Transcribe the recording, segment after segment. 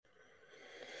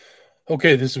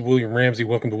Okay, this is William Ramsey.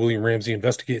 Welcome to William Ramsey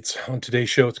Investigates. On today's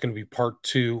show, it's going to be part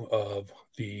two of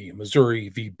the Missouri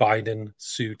v. Biden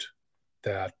suit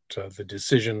that the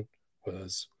decision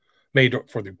was made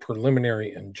for the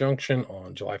preliminary injunction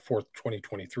on July 4th,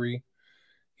 2023.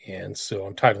 And so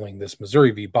I'm titling this Missouri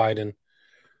v. Biden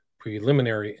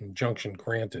preliminary injunction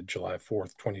granted July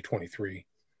 4th, 2023.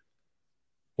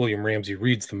 William Ramsey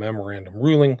reads the memorandum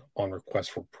ruling on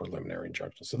request for preliminary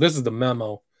injunction. So this is the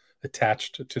memo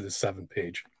attached to the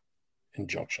 7-page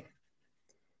injunction.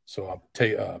 So I'll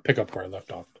pick up where I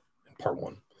left off in part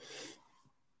one.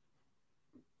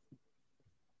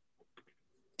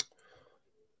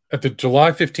 At the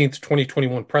July 15th,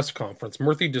 2021 press conference,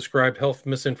 Murthy described health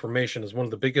misinformation as one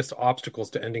of the biggest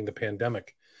obstacles to ending the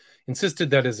pandemic,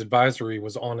 insisted that his advisory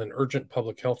was on an urgent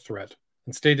public health threat,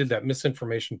 and stated that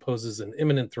misinformation poses an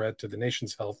imminent threat to the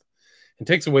nation's health and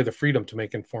takes away the freedom to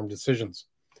make informed decisions.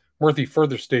 Murthy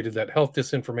further stated that health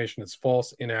disinformation is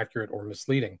false, inaccurate, or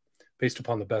misleading, based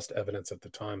upon the best evidence at the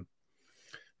time.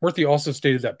 Murthy also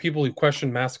stated that people who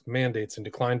question mask mandates and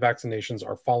decline vaccinations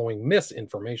are following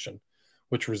misinformation,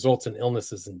 which results in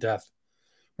illnesses and death.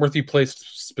 Murthy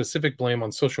placed specific blame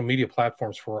on social media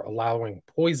platforms for allowing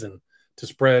poison to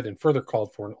spread and further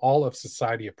called for an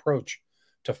all-of-society approach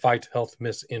to fight health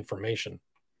misinformation.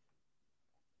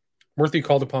 Murthy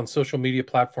called upon social media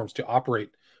platforms to operate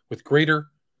with greater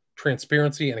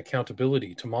transparency and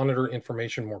accountability, to monitor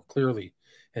information more clearly,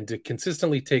 and to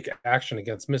consistently take action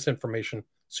against misinformation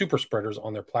superspreaders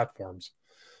on their platforms.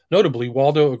 Notably,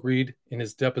 Waldo agreed in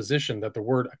his deposition that the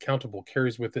word accountable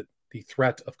carries with it the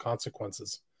threat of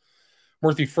consequences.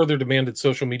 Murthy further demanded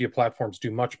social media platforms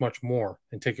do much, much more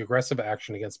and take aggressive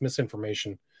action against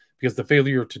misinformation because the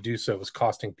failure to do so is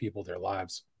costing people their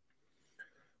lives.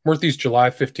 Murthy's July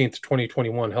 15th,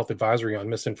 2021 health advisory on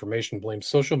misinformation blames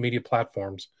social media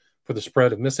platforms for the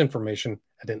spread of misinformation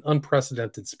at an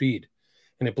unprecedented speed,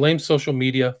 and it blames social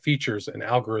media features and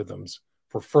algorithms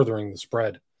for furthering the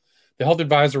spread. The health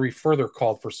advisory further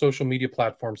called for social media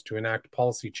platforms to enact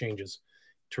policy changes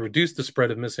to reduce the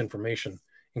spread of misinformation,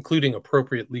 including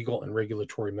appropriate legal and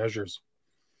regulatory measures.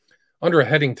 Under a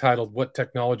heading titled "What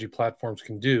Technology Platforms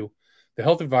Can Do," the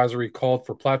health advisory called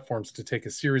for platforms to take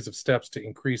a series of steps to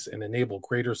increase and enable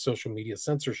greater social media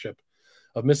censorship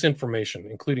of misinformation,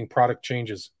 including product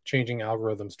changes, changing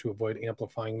algorithms to avoid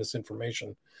amplifying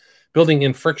misinformation, building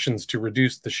in frictions to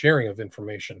reduce the sharing of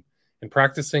information, and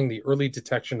practicing the early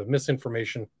detection of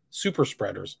misinformation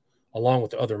superspreaders, along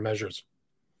with other measures.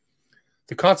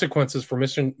 The consequences for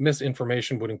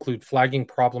misinformation would include flagging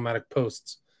problematic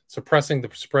posts, suppressing the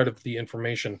spread of the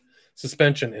information,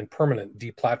 suspension, and permanent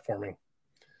deplatforming.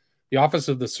 The Office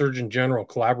of the Surgeon General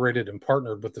collaborated and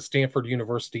partnered with the Stanford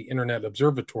University Internet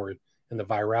Observatory in the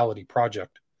Virality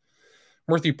Project.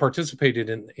 Murthy participated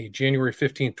in a January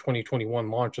 15,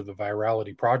 2021 launch of the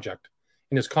Virality Project.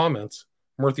 In his comments,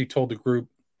 Murthy told the group,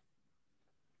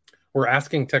 "We're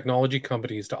asking technology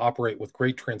companies to operate with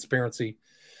great transparency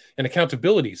and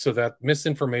accountability so that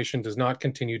misinformation does not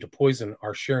continue to poison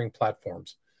our sharing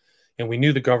platforms. And we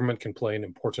knew the government can play an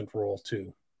important role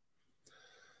too."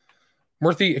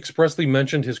 Murthy expressly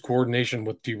mentioned his coordination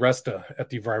with DiResta at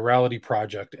the Virality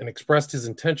Project and expressed his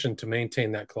intention to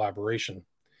maintain that collaboration.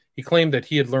 He claimed that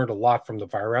he had learned a lot from the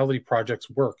Virality Project's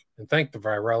work and thanked the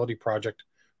Virality Project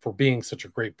for being such a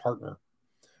great partner.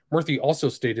 Murthy also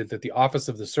stated that the Office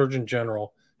of the Surgeon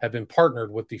General had been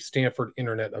partnered with the Stanford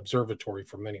Internet Observatory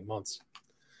for many months.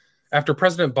 After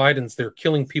President Biden's "They're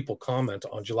killing people" comment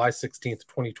on July 16th,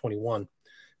 2021,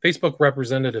 Facebook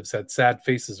representatives had sad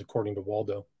faces, according to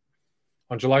Waldo.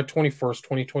 On July 21st,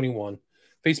 2021,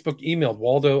 Facebook emailed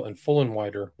Waldo and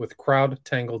Fullenwider with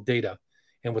crowd-tangled data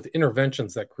and with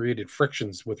interventions that created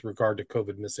frictions with regard to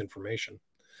COVID misinformation.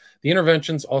 The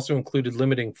interventions also included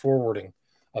limiting forwarding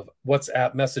of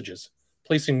WhatsApp messages,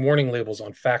 placing warning labels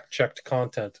on fact-checked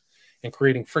content, and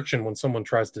creating friction when someone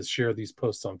tries to share these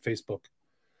posts on Facebook.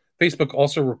 Facebook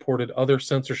also reported other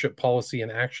censorship policy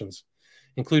and actions,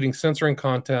 including censoring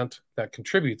content that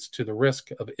contributes to the risk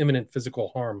of imminent physical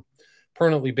harm,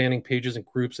 permanently banning pages and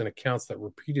groups and accounts that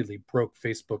repeatedly broke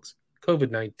Facebook's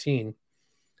COVID-19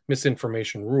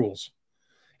 misinformation rules,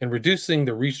 and reducing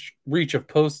the reach of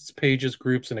posts, pages,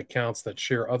 groups, and accounts that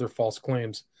share other false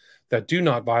claims that do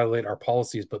not violate our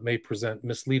policies but may present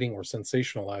misleading or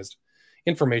sensationalized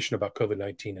information about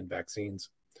COVID-19 and vaccines.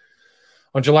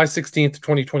 On July 16th,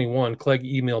 2021, Clegg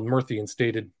emailed Murthy and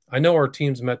stated, "I know our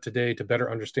teams met today to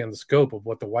better understand the scope of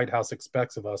what the White House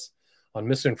expects of us on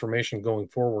misinformation going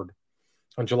forward."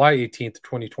 On July 18th,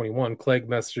 2021, Clegg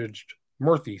messaged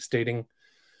Murthy stating,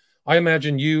 "I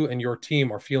imagine you and your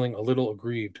team are feeling a little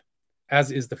aggrieved.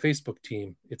 as is the Facebook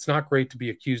team. It's not great to be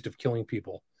accused of killing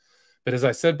people. But as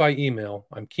I said by email,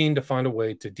 I'm keen to find a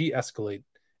way to de-escalate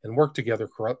and work together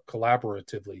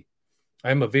collaboratively.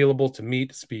 I am available to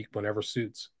meet, speak whenever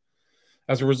suits.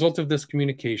 As a result of this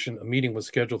communication, a meeting was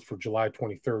scheduled for July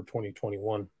 23rd,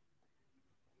 2021.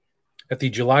 At the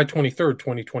July 23rd,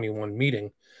 2021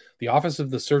 meeting, the Office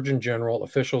of the Surgeon General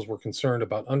officials were concerned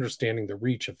about understanding the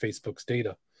reach of Facebook's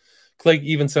data. Clegg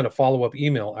even sent a follow-up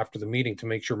email after the meeting to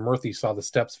make sure Murthy saw the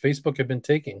steps Facebook had been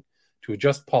taking to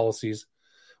adjust policies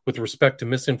with respect to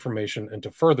misinformation and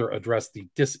to further address the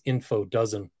disinfo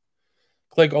dozen.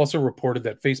 Clegg also reported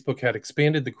that Facebook had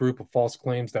expanded the group of false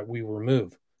claims that we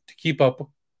remove to keep up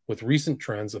with recent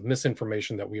trends of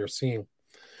misinformation that we are seeing.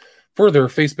 Further,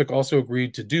 Facebook also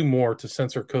agreed to do more to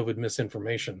censor COVID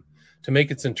misinformation, to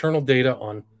make its internal data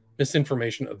on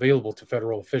misinformation available to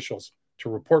federal officials, to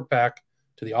report back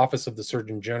to the Office of the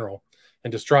Surgeon General,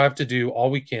 and to strive to do all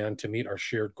we can to meet our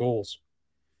shared goals.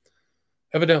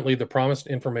 Evidently, the promised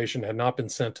information had not been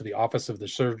sent to the Office of the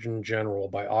Surgeon General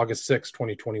by August 6,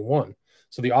 2021,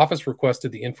 so the office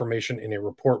requested the information in a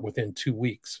report within 2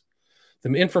 weeks.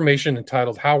 The information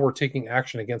entitled How We're Taking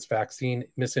Action Against Vaccine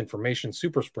Misinformation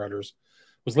Superspreaders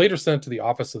was later sent to the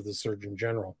Office of the Surgeon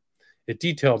General. It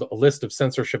detailed a list of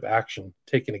censorship action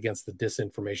taken against the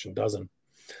disinformation dozen.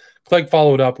 Clegg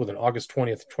followed up with an August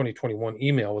 20th, 2021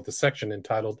 email with a section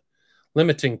entitled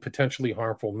Limiting Potentially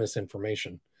Harmful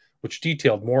Misinformation, which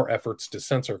detailed more efforts to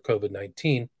censor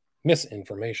COVID-19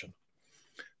 misinformation.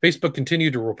 Facebook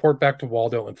continued to report back to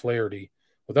Waldo and Flaherty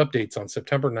with updates on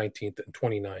September 19th and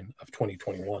 29th of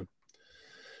 2021.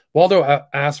 Waldo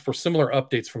asked for similar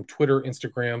updates from Twitter,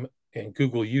 Instagram, and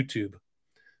Google YouTube.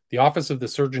 The Office of the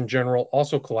Surgeon General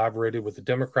also collaborated with the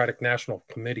Democratic National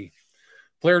Committee.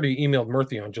 Flaherty emailed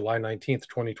Murthy on July 19th,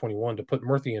 2021 to put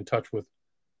Murthy in touch with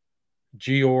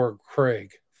Georg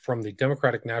Craig from the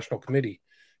Democratic National Committee,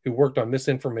 who worked on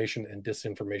misinformation and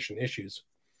disinformation issues.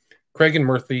 Craig and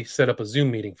Murthy set up a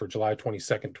Zoom meeting for July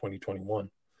 22nd, 2021.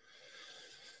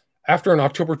 After an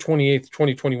October 28th,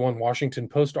 2021 Washington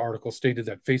Post article stated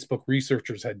that Facebook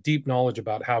researchers had deep knowledge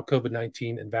about how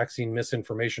COVID-19 and vaccine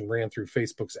misinformation ran through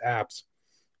Facebook's apps,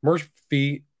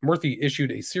 Murthy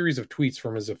issued a series of tweets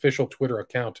from his official Twitter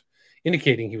account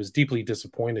indicating he was deeply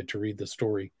disappointed to read the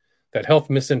story, that health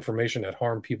misinformation had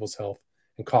harmed people's health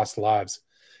and cost lives,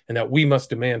 and that we must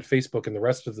demand Facebook and the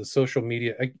rest of the social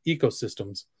media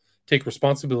ecosystems take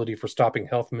responsibility for stopping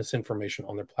health misinformation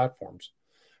on their platforms.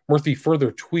 Murthy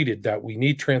further tweeted that we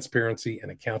need transparency and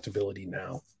accountability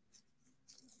now.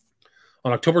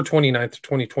 On October 29th,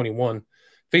 2021,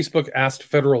 Facebook asked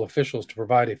federal officials to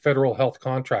provide a federal health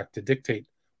contract to dictate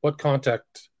what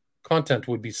content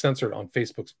would be censored on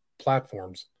Facebook's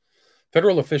platforms.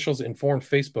 Federal officials informed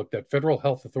Facebook that federal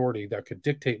health authority that could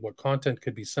dictate what content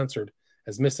could be censored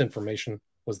as misinformation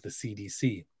was the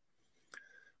CDC.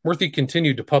 Murthy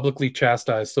continued to publicly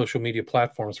chastise social media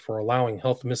platforms for allowing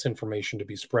health misinformation to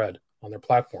be spread on their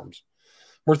platforms.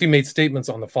 Murthy made statements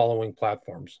on the following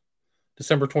platforms.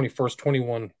 December 21st,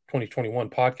 2021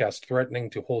 podcast threatening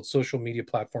to hold social media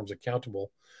platforms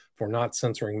accountable for not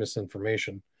censoring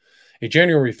misinformation. A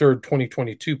January 3rd,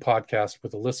 2022 podcast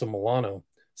with Alyssa Milano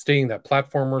stating that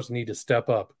platformers need to step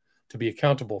up to be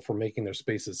accountable for making their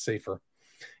spaces safer.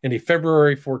 And a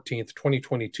February 14th,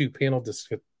 2022 panel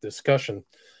discussion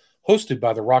hosted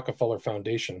by the Rockefeller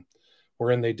Foundation,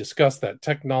 wherein they discussed that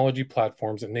technology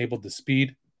platforms enabled the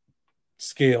speed,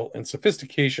 scale, and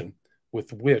sophistication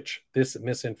with which this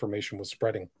misinformation was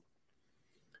spreading.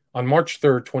 On March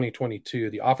 3rd,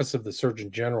 2022, the Office of the Surgeon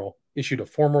General issued a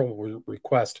formal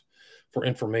request for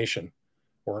information,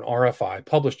 or an RFI,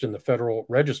 published in the Federal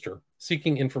Register,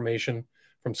 seeking information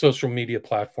from social media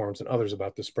platforms and others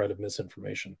about the spread of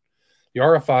misinformation. The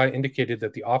RFI indicated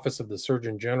that the Office of the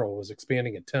Surgeon General was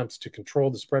expanding attempts to control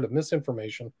the spread of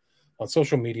misinformation on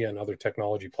social media and other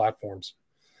technology platforms.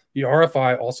 The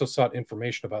RFI also sought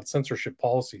information about censorship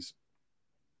policies,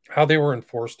 how they were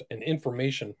enforced, and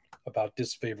information about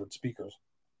disfavored speakers.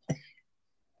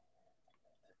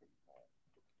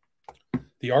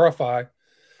 The RFI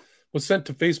was sent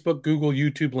to Facebook, Google,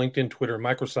 YouTube, LinkedIn, Twitter, and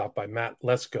Microsoft by Matt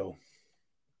Lesko,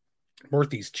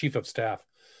 Murthy's chief of staff,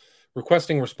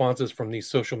 requesting responses from these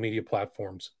social media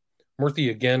platforms. Murthy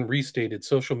again restated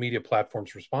social media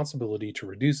platforms' responsibility to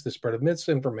reduce the spread of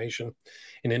misinformation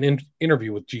in an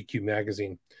interview with GQ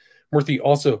magazine. Murthy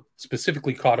also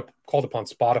specifically called upon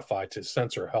Spotify to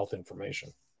censor health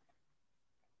information.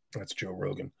 That's Joe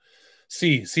Rogan.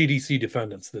 CDC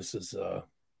defendants. This is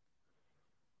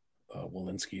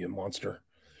Walensky, a monster.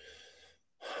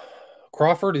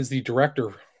 Crawford is the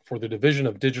director for the Division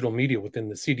of Digital Media within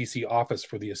the CDC Office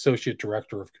for the Associate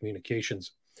Director of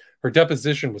Communications. Her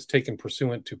deposition was taken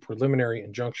pursuant to preliminary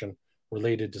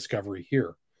injunction-related discovery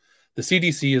here. The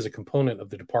CDC is a component of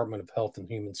the Department of Health and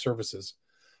Human Services.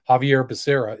 Javier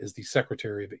Becerra is the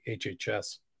Secretary of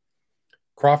HHS.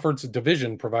 Crawford's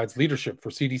division provides leadership for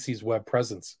CDC's web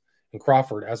presence, and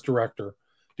Crawford, as director,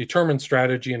 determines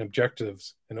strategy and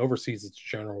objectives and oversees its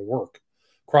general work.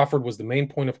 Crawford was the main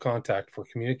point of contact for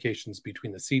communications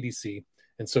between the CDC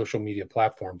and social media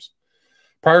platforms.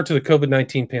 Prior to the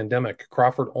COVID-19 pandemic,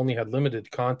 Crawford only had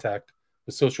limited contact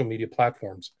with social media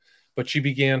platforms, but she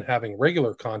began having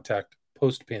regular contact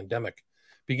post-pandemic,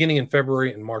 beginning in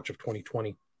February and March of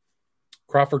 2020.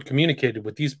 Crawford communicated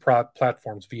with these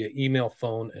platforms via email,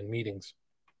 phone, and meetings.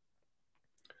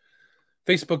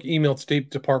 Facebook emailed State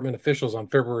Department officials on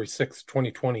February 6,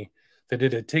 2020, that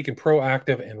it had taken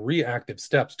proactive and reactive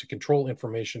steps to control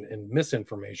information and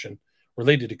misinformation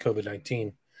related to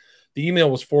COVID-19. The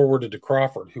email was forwarded to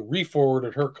Crawford, who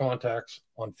re-forwarded her contacts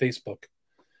on Facebook.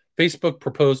 Facebook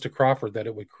proposed to Crawford that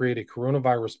it would create a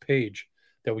coronavirus page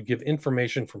that would give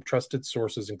information from trusted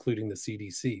sources, including the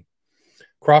CDC.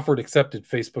 Crawford accepted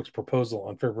Facebook's proposal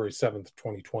on February 7,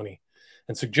 2020,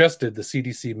 and suggested the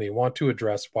CDC may want to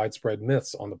address widespread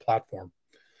myths on the platform.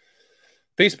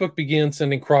 Facebook began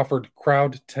sending Crawford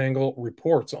CrowdTangle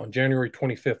reports on January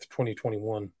 25,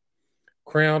 2021.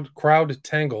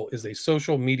 CrowdTangle is a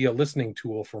social media listening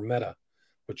tool for Meta,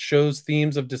 which shows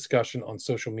themes of discussion on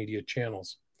social media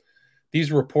channels.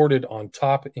 These reported on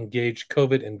top engaged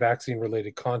COVID and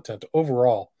vaccine-related content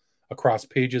overall across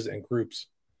pages and groups.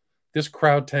 This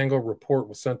CrowdTangle report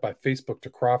was sent by Facebook to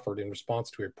Crawford in response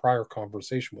to a prior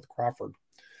conversation with Crawford.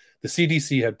 The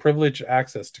CDC had privileged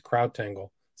access to CrowdTangle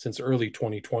since early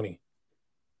 2020.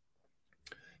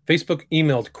 Facebook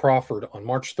emailed Crawford on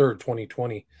March 3,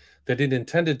 2020, that it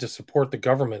intended to support the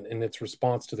government in its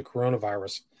response to the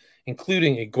coronavirus,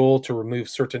 including a goal to remove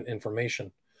certain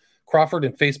information. Crawford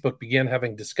and Facebook began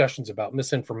having discussions about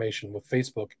misinformation with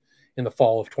Facebook in the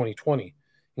fall of 2020,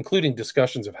 including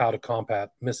discussions of how to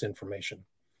combat misinformation.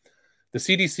 The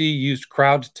CDC used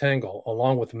CrowdTangle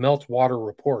along with Meltwater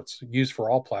reports used for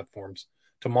all platforms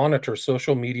to monitor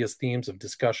social media's themes of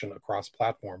discussion across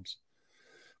platforms.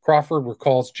 Crawford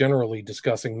recalls generally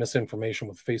discussing misinformation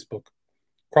with Facebook.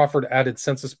 Crawford added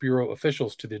Census Bureau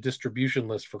officials to the distribution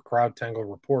list for CrowdTangle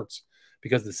reports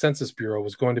because the Census Bureau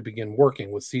was going to begin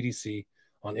working with CDC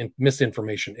on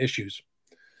misinformation issues.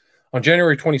 On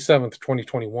January 27,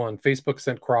 2021, Facebook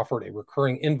sent Crawford a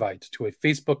recurring invite to a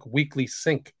Facebook weekly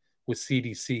sync with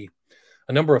CDC.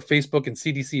 A number of Facebook and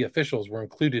CDC officials were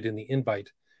included in the invite,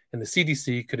 and the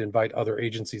CDC could invite other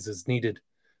agencies as needed.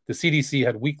 The CDC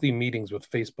had weekly meetings with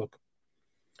Facebook.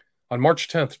 On March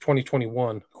 10,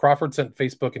 2021, Crawford sent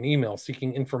Facebook an email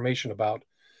seeking information about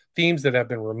themes that have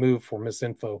been removed for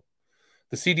misinfo.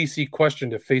 The CDC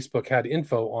questioned if Facebook had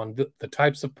info on the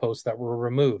types of posts that were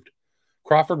removed.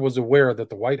 Crawford was aware that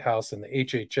the White House and the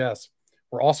HHS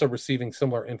were also receiving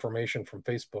similar information from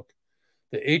Facebook.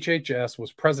 The HHS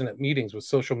was present at meetings with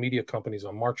social media companies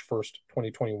on March 1st,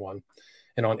 2021,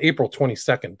 and on April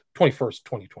 21st,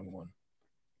 2021.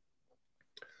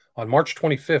 On March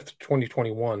 25th,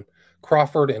 2021,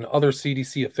 Crawford and other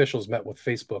CDC officials met with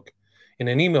Facebook. In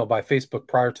an email by Facebook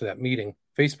prior to that meeting,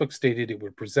 Facebook stated it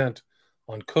would present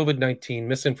on COVID-19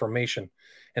 misinformation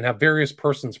and have various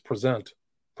persons present,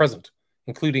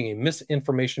 including a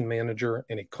misinformation manager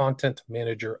and a content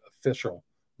manager official,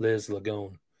 Liz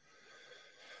Lagone.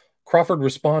 Crawford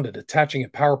responded, attaching a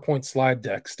PowerPoint slide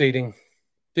deck, stating,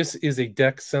 "This is a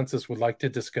deck Census would like to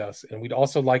discuss, and we'd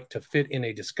also like to fit in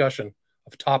a discussion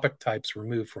of topic types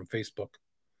removed from Facebook."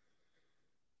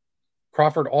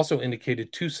 Crawford also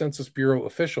indicated 2 Census Bureau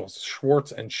officials,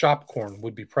 Schwartz and Shopcorn,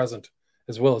 would be present,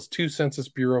 as well as 2 Census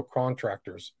Bureau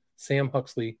contractors, Sam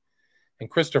Huxley and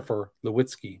Christopher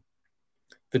Lewitsky.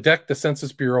 The deck the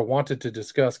Census Bureau wanted to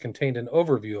discuss contained an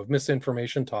overview of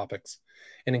misinformation topics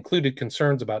and included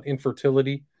concerns about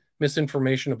infertility,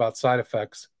 misinformation about side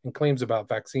effects, and claims about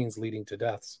vaccines leading to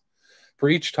deaths. For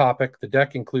each topic, the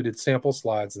deck included sample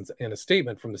slides and a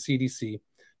statement from the CDC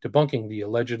debunking the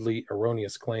allegedly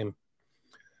erroneous claim.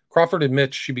 Crawford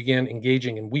admits she began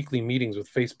engaging in weekly meetings with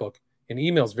Facebook, and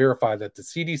emails verify that the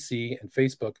CDC and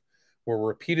Facebook were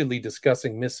repeatedly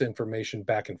discussing misinformation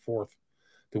back and forth.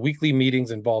 The weekly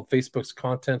meetings involved Facebook's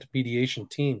content mediation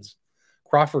teams.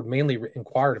 Crawford mainly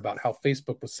inquired about how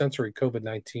Facebook was censoring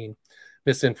COVID-19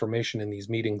 misinformation in these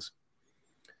meetings.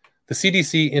 The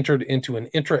CDC entered into an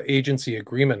intra-agency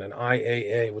agreement, an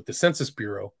IAA, with the Census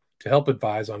Bureau to help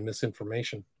advise on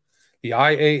misinformation. The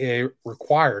IAA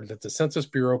required that the Census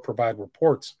Bureau provide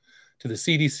reports to the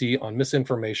CDC on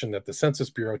misinformation that the Census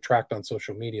Bureau tracked on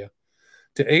social media.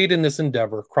 To aid in this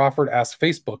endeavor, Crawford asked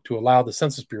Facebook to allow the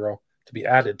Census Bureau to be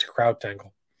added to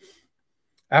CrowdTangle.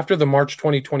 After the March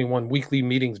 2021 weekly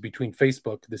meetings between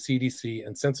Facebook, the CDC,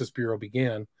 and Census Bureau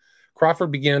began,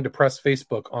 Crawford began to press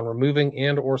Facebook on removing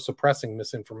and or suppressing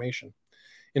misinformation.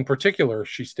 In particular,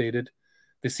 she stated,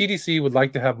 the CDC would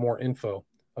like to have more info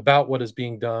about what is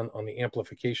being done on the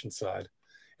amplification side,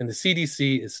 and the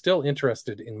CDC is still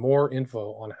interested in more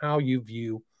info on how you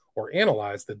view or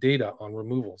analyze the data on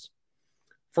removals.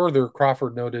 Further,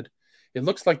 Crawford noted, it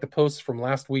looks like the posts from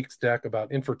last week's deck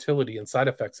about infertility and side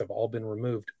effects have all been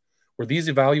removed. Were these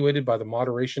evaluated by the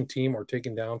moderation team or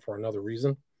taken down for another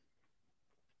reason?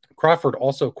 Crawford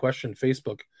also questioned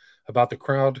Facebook about the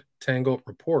CrowdTangle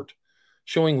report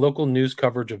showing local news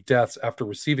coverage of deaths after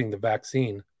receiving the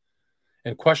vaccine,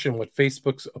 and questioned what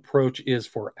Facebook's approach is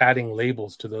for adding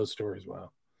labels to those stories.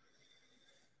 Wow.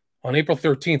 On April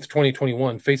 13th,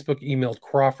 2021, Facebook emailed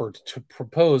Crawford to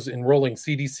propose enrolling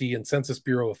CDC and Census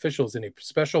Bureau officials in a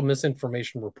special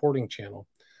misinformation reporting channel.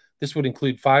 This would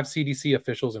include 5 CDC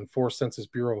officials and 4 Census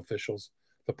Bureau officials.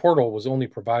 The portal was only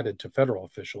provided to federal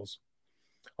officials.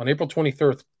 On April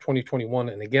 23rd, 2021,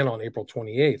 and again on April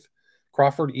 28th,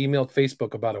 Crawford emailed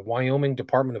Facebook about a Wyoming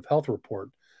Department of Health report,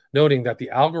 noting that the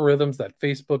algorithms that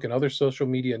Facebook and other social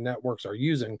media networks are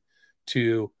using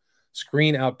to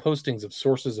screen out postings of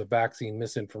sources of vaccine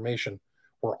misinformation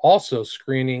were also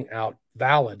screening out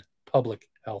valid public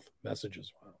health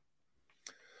messages. Wow.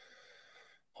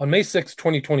 On May 6,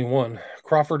 2021,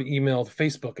 Crawford emailed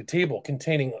Facebook a table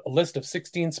containing a list of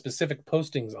 16 specific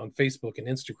postings on Facebook and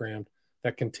Instagram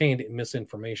that contained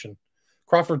misinformation.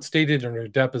 Crawford stated in her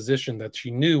deposition that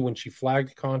she knew when she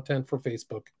flagged content for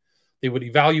Facebook, they would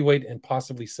evaluate and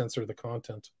possibly censor the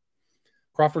content.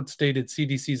 Crawford stated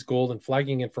CDC's goal in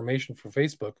flagging information for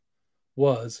Facebook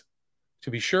was to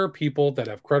be sure people that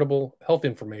have credible health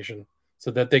information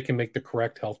so that they can make the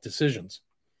correct health decisions.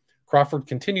 Crawford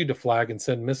continued to flag and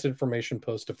send misinformation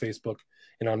posts to Facebook,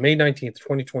 and on May 19th,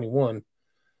 2021,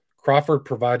 Crawford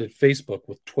provided Facebook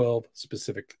with 12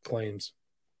 specific claims.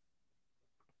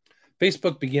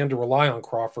 Facebook began to rely on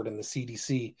Crawford and the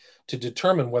CDC to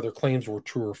determine whether claims were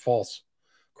true or false.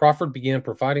 Crawford began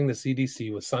providing the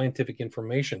CDC with scientific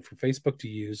information for Facebook to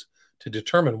use to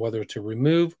determine whether to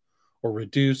remove or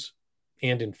reduce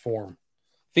and inform.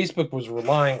 Facebook was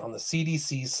relying on the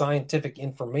CDC's scientific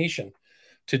information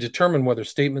to determine whether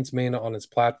statements made on its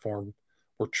platform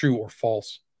were true or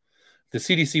false. The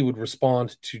CDC would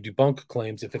respond to debunk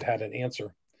claims if it had an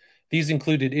answer. These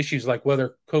included issues like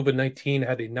whether COVID-19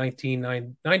 had a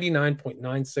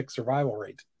 99.96 survival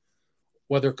rate,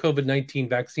 whether COVID-19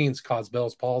 vaccines cause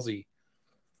Bell's palsy,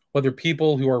 whether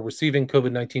people who are receiving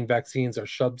COVID-19 vaccines are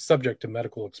subject to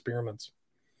medical experiments.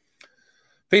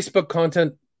 Facebook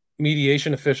content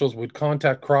mediation officials would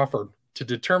contact Crawford to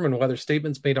determine whether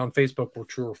statements made on Facebook were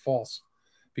true or false.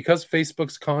 Because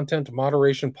Facebook's content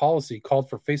moderation policy called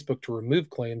for Facebook to remove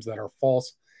claims that are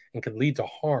false and could lead to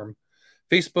harm,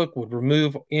 Facebook would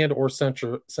remove and or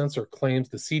censor claims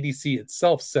the CDC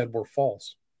itself said were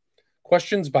false.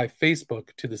 Questions by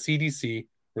Facebook to the CDC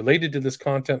related to this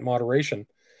content moderation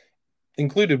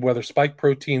included whether spike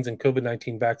proteins in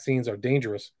COVID-19 vaccines are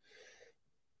dangerous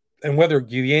and whether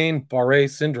Guillain-Barré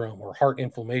syndrome or heart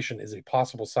inflammation is a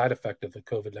possible side effect of the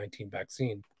COVID-19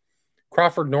 vaccine.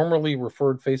 Crawford normally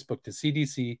referred Facebook to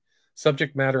CDC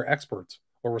subject matter experts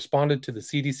or responded to the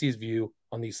CDC's view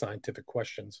on these scientific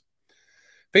questions.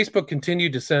 Facebook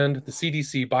continued to send the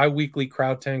CDC bi-weekly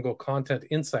CrowdTangle content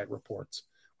insight reports,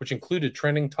 which included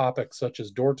trending topics such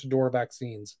as door-to-door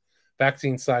vaccines,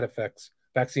 vaccine side effects,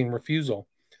 vaccine refusal,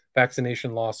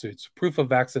 vaccination lawsuits, proof of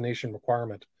vaccination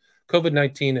requirement,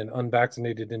 COVID-19 and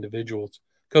unvaccinated individuals,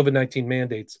 COVID-19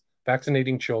 mandates,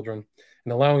 vaccinating children,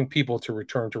 and allowing people to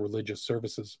return to religious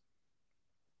services.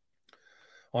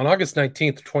 On August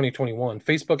 19th, 2021,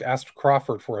 Facebook asked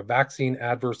Crawford for a vaccine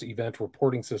adverse event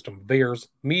reporting system, VAERS,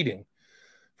 meeting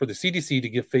for the CDC to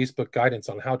give Facebook guidance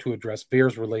on how to address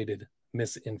VAERS-related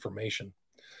misinformation.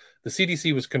 The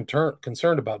CDC was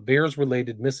concerned about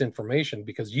VAERS-related misinformation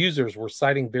because users were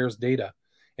citing VAERS data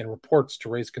and reports to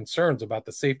raise concerns about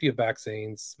the safety of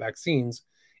vaccines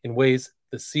in ways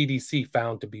the CDC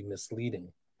found to be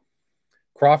misleading.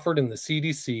 Crawford and the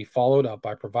CDC followed up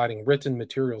by providing written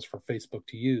materials for Facebook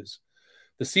to use.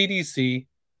 The CDC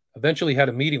eventually had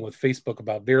a meeting with Facebook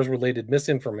about VAERS-related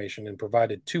misinformation and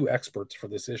provided 2 experts for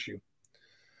this issue.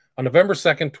 On November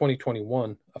 2nd,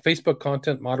 2021, a Facebook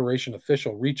content moderation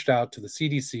official reached out to the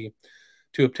CDC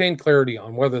to obtain clarity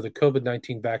on whether the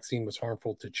COVID-19 vaccine was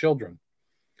harmful to children.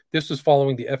 This was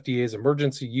following the FDA's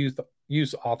emergency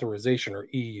Use Authorization, or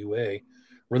EUA,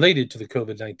 related to the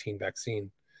COVID-19 vaccine.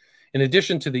 In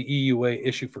addition to the EUA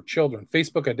issue for children,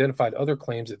 Facebook identified other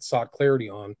claims it sought clarity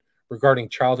on regarding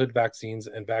childhood vaccines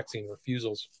and vaccine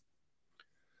refusals.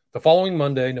 The following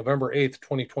Monday, November 8th,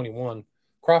 2021,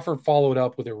 Crawford followed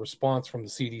up with a response from the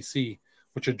CDC,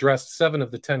 which addressed 7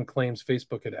 of the 10 claims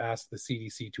Facebook had asked the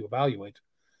CDC to evaluate.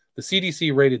 The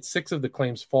CDC rated 6 of the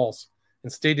claims false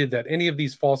and stated that any of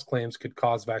these false claims could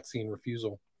cause vaccine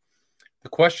refusal. The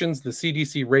questions the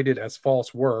CDC rated as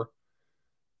false were: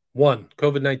 1.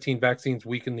 COVID-19 vaccines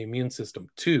weaken the immune system.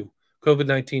 2.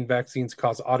 COVID-19 vaccines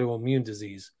cause autoimmune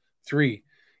disease. 3.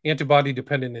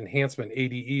 Antibody-dependent enhancement,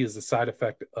 ADE, is a side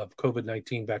effect of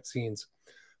COVID-19 vaccines.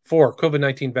 4.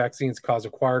 COVID-19 vaccines cause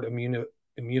acquired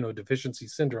immunodeficiency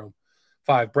syndrome.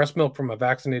 5. Breast milk from a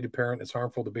vaccinated parent is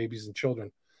harmful to babies and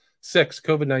children. 6.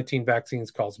 COVID-19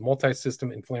 vaccines cause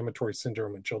multi-system inflammatory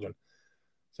syndrome in children.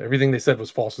 So everything they said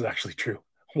was false was actually true.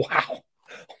 Wow.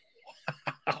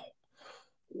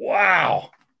 Wow.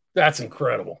 That's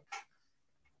incredible.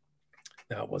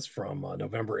 That was from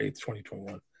November 8th,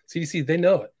 2021. CDC, they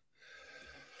know it.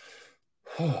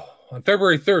 On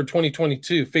February 3rd,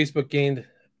 2022, Facebook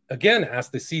again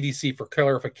asked the CDC for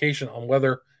clarification on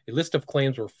whether a list of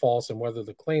claims were false and whether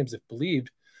the claims, if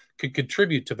believed, could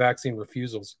contribute to vaccine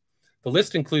refusals. The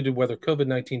list included whether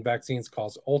COVID-19 vaccines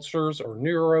cause ulcers or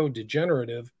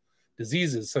neurodegenerative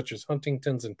diseases such as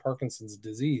Huntington's and Parkinson's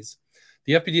disease,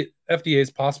 the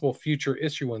FDA's possible future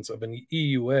issuance of an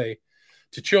EUA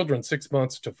to children 6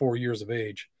 months to 4 years of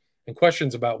age, and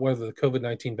questions about whether the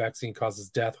COVID-19 vaccine causes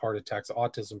death, heart attacks,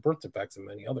 autism, birth defects, and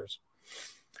many others.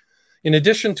 In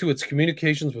addition to its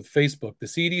communications with Facebook, the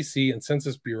CDC and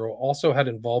Census Bureau also had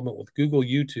involvement with Google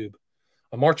YouTube.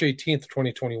 On March 18th,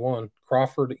 2021,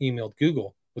 Crawford emailed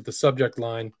Google with the subject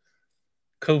line,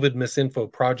 COVID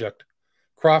Misinfo Project.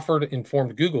 Crawford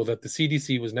informed Google that the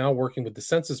CDC was now working with the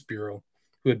Census Bureau,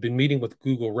 who had been meeting with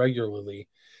Google regularly,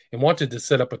 and wanted to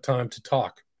set up a time to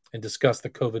talk and discuss the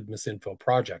COVID Misinfo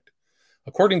Project.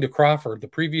 According to Crawford, the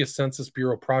previous Census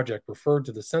Bureau project referred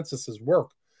to the census's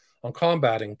work on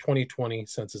combating 2020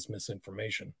 census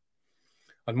misinformation.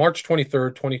 On March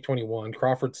 23, 2021,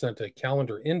 Crawford sent a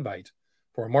calendar invite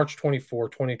for a March 24,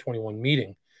 2021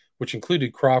 meeting, which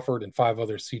included Crawford and 5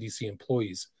 other CDC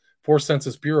employees, 4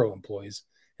 Census Bureau employees,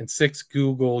 and 6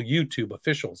 Google YouTube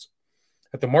officials.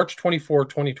 At the March 24,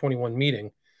 2021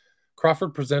 meeting,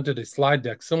 Crawford presented a slide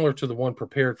deck similar to the one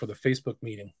prepared for the Facebook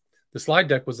meeting. The slide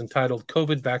deck was entitled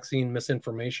COVID Vaccine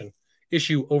Misinformation,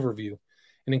 Issue Overview,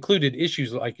 and included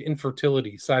issues like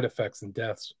infertility, side effects, and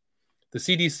deaths. The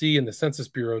CDC and the Census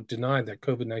Bureau denied that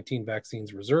COVID-19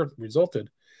 vaccines resulted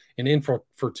in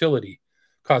infertility,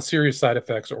 caused serious side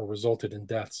effects, or resulted in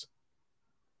deaths.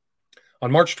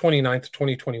 On March 29,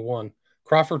 2021,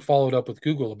 Crawford followed up with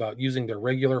Google about using their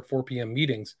regular 4 p.m.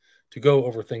 meetings to go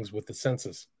over things with the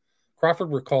census.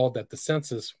 Crawford recalled that the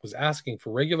census was asking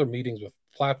for regular meetings with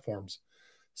platforms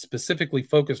specifically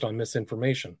focused on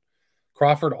misinformation.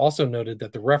 Crawford also noted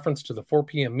that the reference to the 4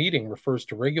 p.m. meeting refers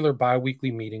to regular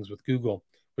bi-weekly meetings with Google,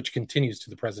 which continues to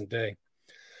the present day.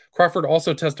 Crawford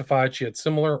also testified she had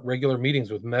similar regular meetings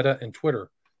with Meta and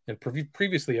Twitter, and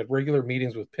previously had regular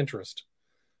meetings with Pinterest.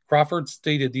 Crawford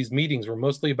stated these meetings were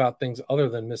mostly about things other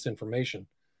than misinformation,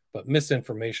 but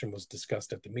misinformation was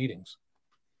discussed at the meetings.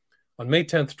 On May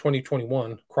 10,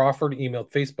 2021, Crawford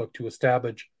emailed Facebook to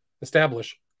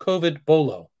establish COVID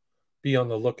BOLO, be on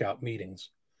the lookout meetings.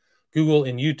 Google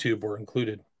and YouTube were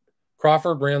included.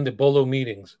 Crawford ran the BOLO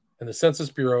meetings, and the Census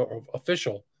Bureau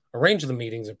official arranged the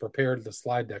meetings and prepared the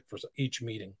slide deck for each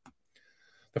meeting.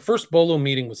 The first BOLO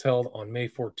meeting was held on May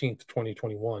 14,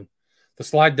 2021. The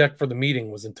slide deck for the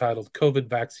meeting was entitled COVID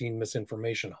Vaccine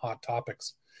Misinformation Hot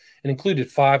Topics and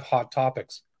included 5 hot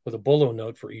topics with a BOLO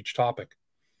note for each topic.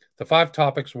 The 5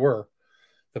 topics were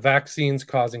the vaccines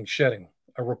causing shedding,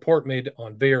 a report made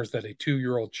on VAERS that a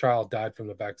 2-year-old child died from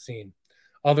the vaccine,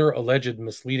 other alleged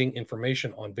misleading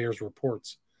information on VAERS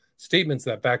reports, statements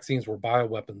that vaccines were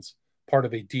bioweapons, part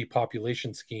of a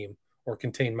depopulation scheme, or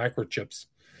contain microchips,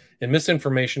 and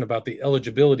misinformation about the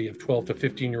eligibility of 12 to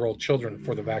 15-year-old children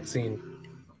for the vaccine.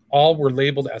 All were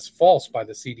labeled as false by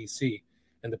the CDC,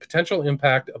 and the potential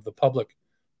impact on the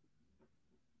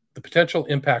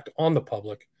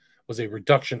public was a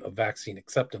reduction of vaccine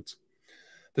acceptance.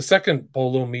 The second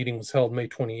BOLO meeting was held May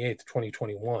 28,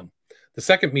 2021. The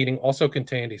second meeting also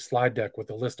contained a slide deck with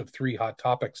a list of 3 hot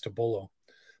topics to BOLO: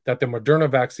 that the Moderna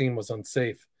vaccine was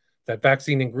unsafe, that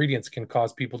vaccine ingredients can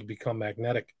cause people to become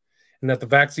magnetic, and that the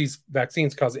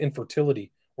vaccines cause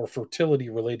infertility or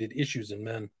fertility-related issues in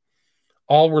men.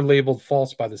 All were labeled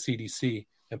false by the CDC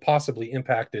and possibly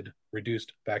impacted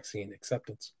reduced vaccine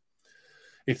acceptance.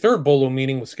 A third BOLO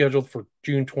meeting was scheduled for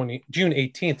June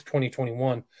 18th,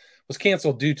 2021, was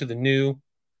canceled due to the new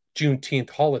Juneteenth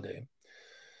holiday.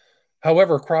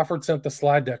 However, Crawford sent the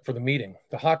slide deck for the meeting.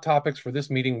 The hot topics for this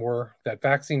meeting were that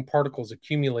vaccine particles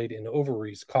accumulate in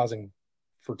ovaries, causing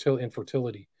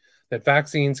infertility, that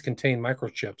vaccines contain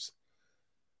microchips,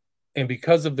 and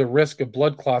because of the risk of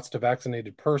blood clots to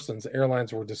vaccinated persons,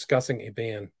 airlines were discussing a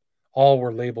ban. All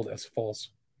were labeled as false.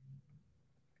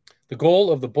 The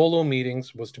goal of the BOLO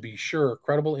meetings was to be sure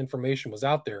credible information was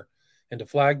out there and to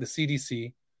flag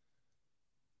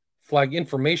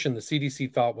information the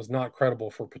CDC thought was not credible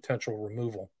for potential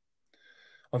removal.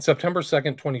 On September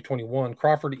 2nd, 2021,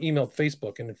 Crawford emailed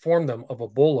Facebook and informed them of a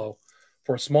BOLO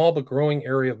for a small but growing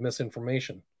area of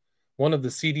misinformation. One of the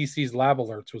CDC's lab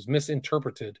alerts was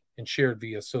misinterpreted and shared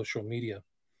via social media.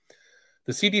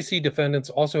 The CDC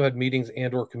defendants also had meetings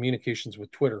and/or communications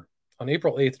with Twitter. On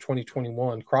April 8th,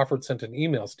 2021, Crawford sent an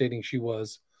email stating she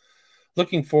was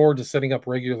looking forward to setting up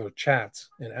regular chats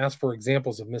and asked for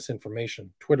examples of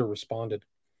misinformation. Twitter responded.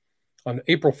 On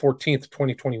April 14th,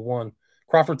 2021,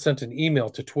 Crawford sent an email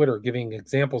to Twitter giving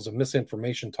examples of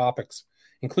misinformation topics,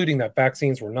 including that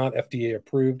vaccines were not FDA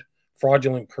approved,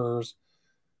 fraudulent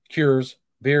cures,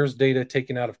 VAERS data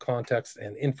taken out of context,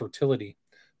 and infertility.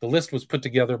 The list was put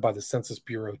together by the Census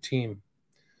Bureau team.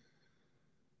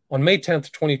 On May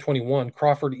 10th, 2021,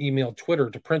 Crawford emailed Twitter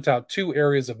to print out 2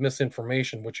 areas of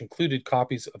misinformation, which included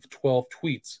copies of 12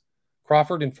 tweets.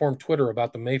 Crawford informed Twitter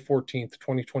about the May 14th,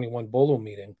 2021 BOLO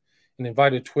meeting and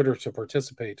invited Twitter to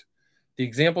participate. The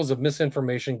examples of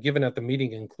misinformation given at the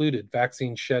meeting included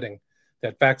vaccine shedding,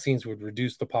 that vaccines would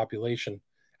reduce the population,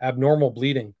 abnormal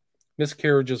bleeding,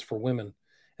 miscarriages for women,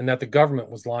 and that the government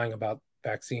was lying about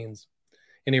vaccines.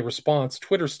 In a response,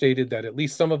 Twitter stated that at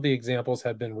least some of the examples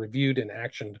had been reviewed and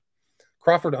actioned.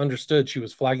 Crawford understood she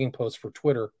was flagging posts for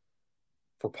Twitter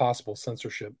for possible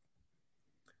censorship.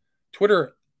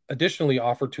 Twitter additionally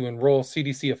offered to enroll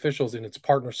CDC officials in its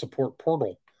partner support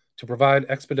portal to provide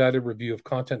expedited review of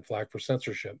content flagged for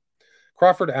censorship.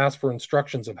 Crawford asked for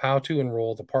instructions of how to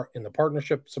enroll in the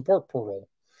partnership support portal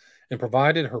and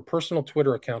provided her personal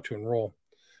Twitter account to enroll.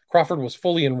 Crawford was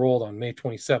fully enrolled on May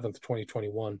 27,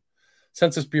 2021.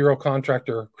 Census Bureau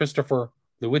contractor Christopher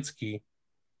Lewitsky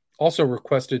also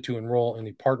requested to enroll in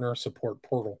the partner support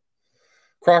portal.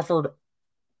 Crawford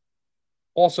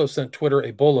also sent Twitter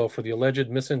a BOLO for the alleged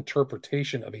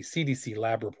misinterpretation of a CDC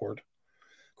lab report.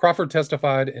 Crawford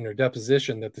testified in her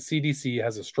deposition that the CDC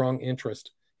has a strong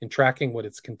interest in tracking what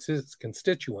its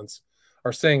constituents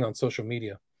are saying on social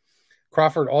media.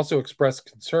 Crawford also expressed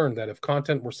concern that if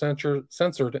content were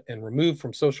censored and removed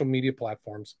from social media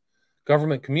platforms,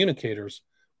 government communicators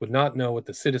would not know what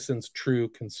the citizens' true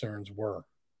concerns were.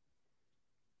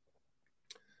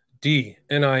 D.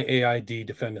 NIAID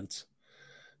defendants.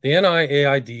 The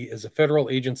NIAID is a federal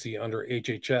agency under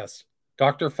HHS.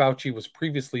 Dr. Fauci was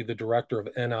previously the director of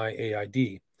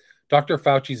NIAID. Dr.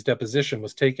 Fauci's deposition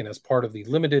was taken as part of the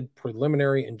limited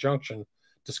preliminary injunction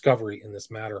discovery in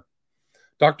this matter.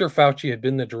 Dr. Fauci had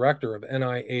been the director of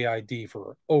NIAID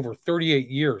for over 38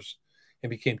 years and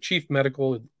became chief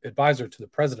medical advisor to the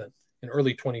president in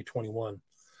early 2021.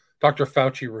 Dr.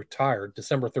 Fauci retired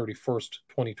December 31st,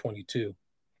 2022.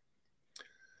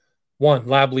 1.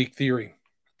 Lab leak theory.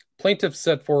 Plaintiffs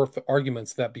set forth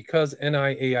arguments that because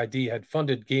NIAID had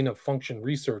funded gain-of-function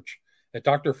research at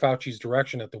Dr. Fauci's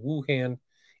direction at the Wuhan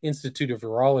Institute of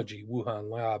Virology,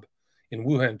 Wuhan Lab, in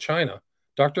Wuhan, China,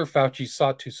 Dr. Fauci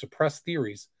sought to suppress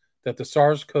theories that the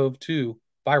SARS-CoV-2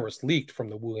 virus leaked from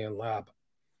the Wuhan lab.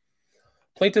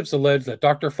 Plaintiffs allege that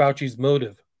Dr. Fauci's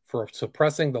motive for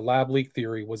suppressing the lab leak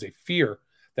theory was a fear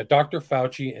that Dr.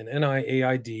 Fauci and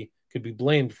NIAID could be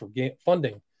blamed for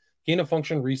funding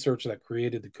gain-of-function research that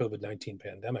created the COVID-19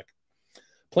 pandemic.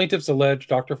 Plaintiffs allege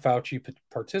Dr. Fauci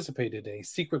participated in a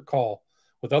secret call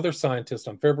with other scientists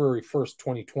on February 1st,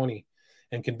 2020,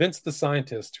 and convinced the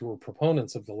scientists who were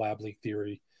proponents of the lab leak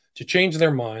theory to change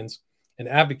their minds and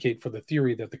advocate for the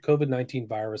theory that the COVID-19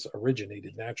 virus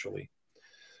originated naturally.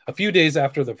 A few days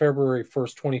after the February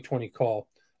 1st, 2020 call,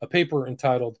 a paper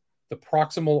entitled The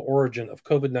Proximal Origin of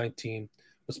COVID-19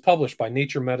 was published by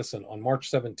Nature Medicine on March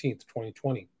 17,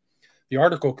 2020. The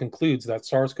article concludes that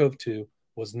SARS-CoV-2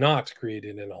 was not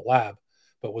created in a lab,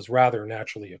 but was rather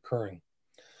naturally occurring.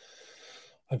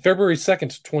 On February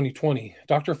 2nd, 2020,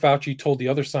 Dr. Fauci told the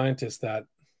other scientists that,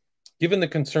 given the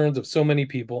concerns of so many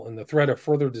people and the threat of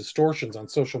further distortions on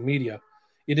social media,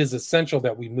 it is essential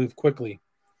that we move quickly.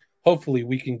 Hopefully,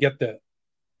 we can get the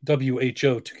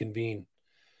WHO to convene.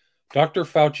 Dr.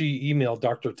 Fauci emailed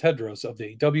Dr. Tedros of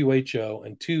the WHO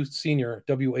and 2 senior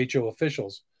WHO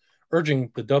officials,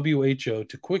 urging the WHO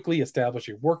to quickly establish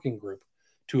a working group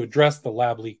to address the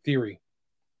lab leak theory.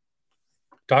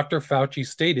 Dr. Fauci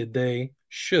stated they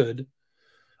should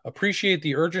appreciate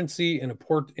the urgency and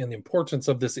the importance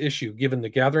of this issue, given the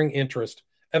gathering interest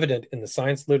evident in the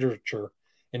science literature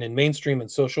and in mainstream and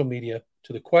social media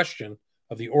to the question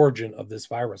of the origin of this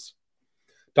virus.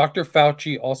 Dr.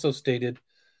 Fauci also stated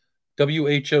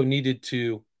WHO needed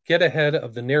to get ahead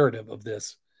of the narrative of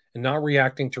this and not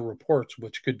reacting to reports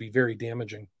which could be very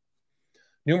damaging.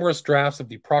 Numerous drafts of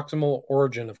the proximal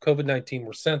origin of COVID-19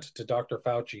 were sent to Dr.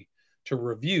 Fauci to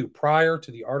review prior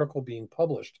to the article being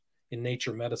published in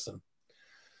Nature Medicine.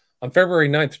 On February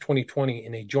 9th, 2020,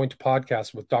 in a joint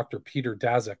podcast with Dr. Peter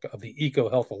Daszak of the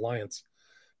EcoHealth Alliance,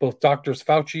 both Drs.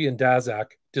 Fauci and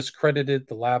Daszak discredited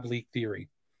the lab leak theory,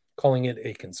 calling it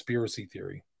a conspiracy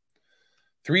theory.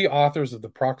 3 authors of the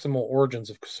proximal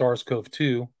origins of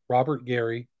SARS-CoV-2, Robert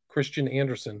Gary, Christian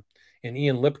Anderson, and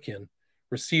Ian Lipkin,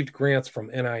 received grants from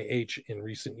NIH in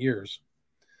recent years.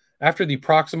 After the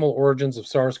proximal origins of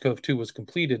SARS-CoV-2 was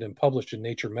completed and published in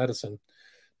Nature Medicine,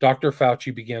 Dr.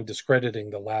 Fauci began discrediting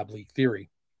the lab leak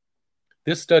theory.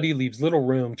 This study leaves little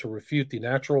room to refute the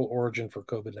natural origin for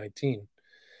COVID-19.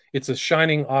 It's a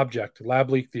shining object, lab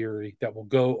leak theory, that will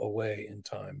go away in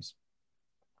times.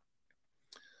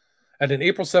 At an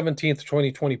April 17,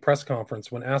 2020 press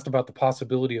conference, when asked about the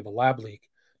possibility of a lab leak,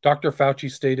 Dr. Fauci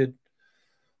stated,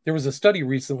 "There was a study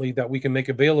recently that we can make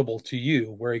available to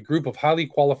you where a group of highly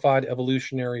qualified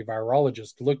evolutionary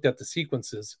virologists looked at the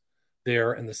sequences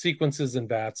there and the sequences in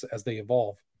bats as they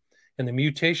evolve, and the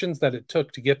mutations that it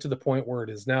took to get to the point where it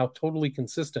is now totally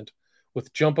consistent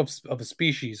with jump of a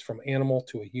species from animal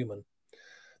to a human.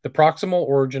 The proximal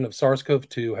origin of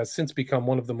SARS-CoV-2 has since become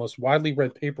one of the most widely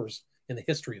read papers in the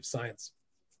history of science."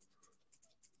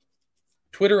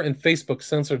 Twitter and Facebook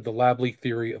censored the lab leak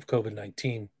theory of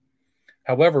COVID-19.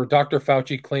 However, Dr.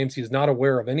 Fauci claims he is not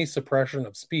aware of any suppression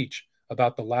of speech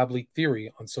about the lab leak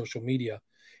theory on social media,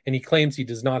 and he claims he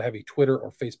does not have a Twitter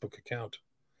or Facebook account.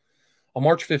 On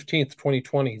March 15,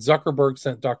 2020, Zuckerberg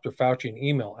sent Dr. Fauci an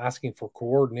email asking for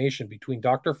coordination between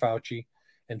Dr. Fauci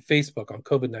and Facebook on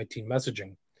COVID-19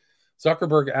 messaging.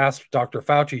 Zuckerberg asked Dr.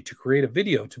 Fauci to create a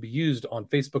video to be used on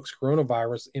Facebook's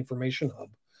coronavirus information hub,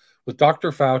 with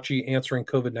Dr. Fauci answering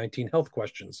COVID-19 health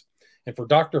questions, and for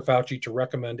Dr. Fauci to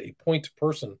recommend a point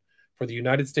person for the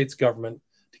United States government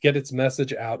to get its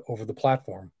message out over the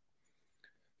platform.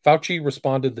 Fauci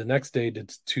responded the next day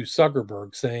to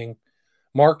Zuckerberg saying,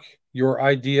 "Mark, your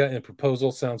idea and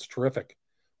proposal sounds terrific.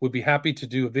 Would be happy to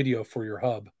do a video for your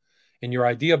hub. And your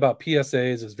idea about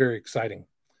PSAs is very exciting."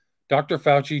 Dr.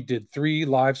 Fauci did 3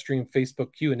 live stream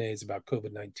Facebook Q&As about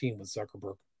COVID-19 with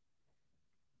Zuckerberg.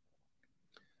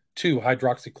 2.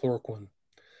 Hydroxychloroquine.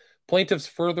 Plaintiffs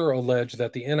further allege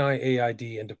that the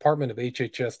NIAID and Department of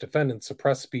HHS defendants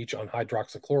suppressed speech on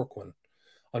hydroxychloroquine.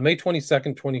 On May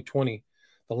 22, 2020,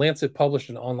 The Lancet published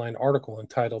an online article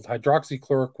entitled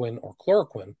 "Hydroxychloroquine or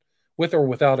Chloroquine, with or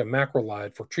without a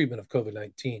macrolide for treatment of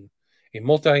COVID-19, a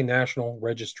multinational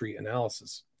registry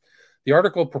analysis." The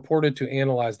article purported to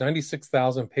analyze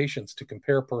 96,000 patients to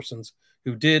compare persons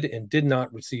who did and did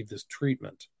not receive this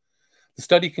treatment. The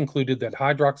study concluded that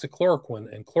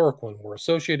hydroxychloroquine and chloroquine were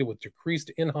associated with decreased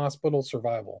in-hospital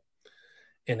survival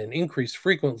and an increased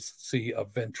frequency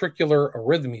of ventricular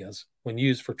arrhythmias when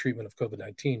used for treatment of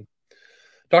COVID-19.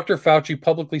 Dr. Fauci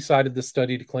publicly cited this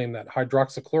study to claim that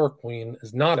hydroxychloroquine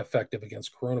is not effective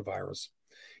against coronavirus.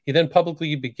 He then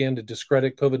publicly began to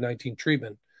discredit COVID-19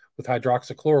 treatment with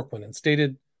hydroxychloroquine and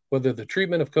stated whether the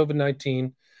treatment of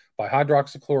COVID-19 by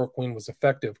hydroxychloroquine was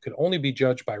effective could only be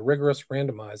judged by rigorous,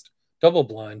 randomized,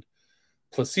 double-blind,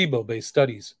 placebo-based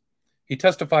studies. He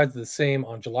testified the same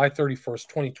on July 31st,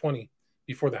 2020,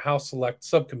 before the House Select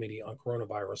Subcommittee on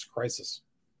Coronavirus Crisis.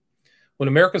 When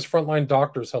America's frontline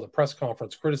doctors held a press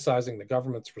conference criticizing the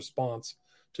government's response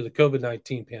to the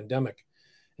COVID-19 pandemic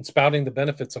and spouting the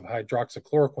benefits of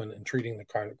hydroxychloroquine in treating the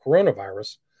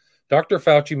coronavirus, Dr.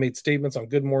 Fauci made statements on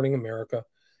Good Morning America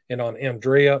and on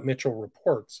Andrea Mitchell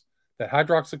Reports that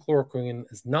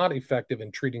hydroxychloroquine is not effective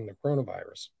in treating the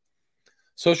coronavirus.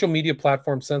 Social media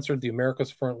platforms censored the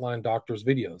America's Frontline Doctors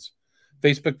videos.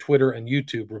 Facebook, Twitter, and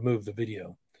YouTube removed the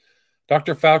video.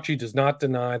 Dr. Fauci does not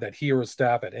deny that he or his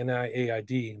staff at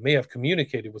NIAID may have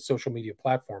communicated with social media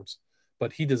platforms,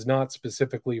 but he does not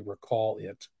specifically recall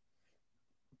it.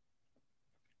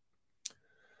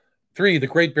 3. The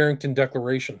Great Barrington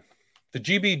Declaration. The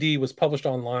GBD was published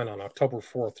online on October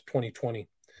 4th, 2020.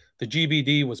 The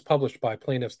GBD was published by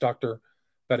plaintiffs Dr.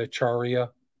 Bhattacharya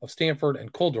of Stanford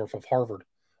and Kuldorf of Harvard,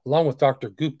 along with Dr.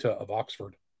 Gupta of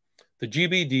Oxford. The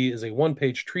GBD is a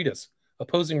one-page treatise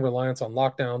opposing reliance on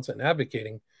lockdowns and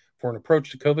advocating for an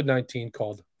approach to COVID-19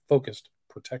 called focused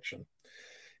protection.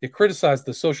 It criticized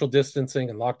the social distancing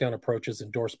and lockdown approaches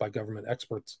endorsed by government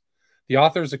experts. The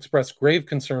authors expressed grave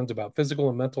concerns about physical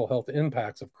and mental health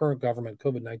impacts of current government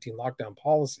COVID-19 lockdown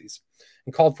policies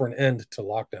and called for an end to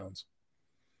lockdowns.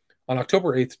 On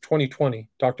October 8th, 2020,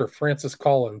 Dr. Francis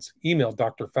Collins emailed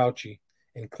Dr. Fauci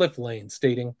and Cliff Lane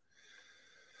stating,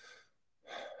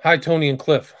 "Hi, Tony and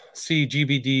Cliff, see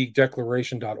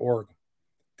gbddeclaration.org.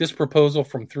 This proposal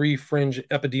from 3 fringe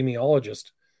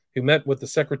epidemiologists who met with the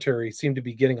secretary seemed to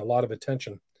be getting a lot of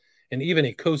attention, and even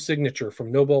a co-signature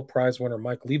from Nobel Prize winner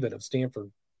Mike Leavitt of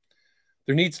Stanford.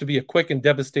 There needs to be a quick and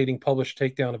devastating published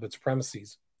takedown of its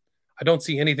premises. I don't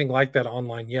see anything like that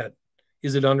online yet.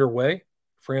 Is it underway?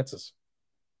 Francis."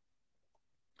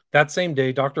 That same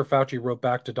day, Dr. Fauci wrote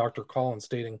back to Dr. Collins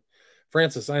stating,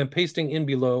 "Francis, I am pasting in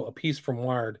below a piece from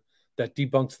Wired that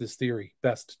debunks this theory.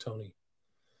 Best, Tony."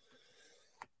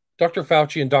 Dr.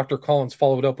 Fauci and Dr. Collins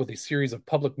followed up with a series of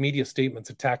public media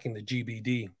statements attacking the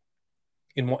GBD.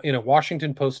 In a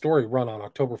Washington Post story run on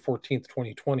October 14th,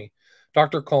 2020,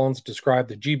 Dr. Collins described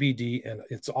the GBD and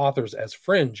its authors as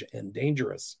fringe and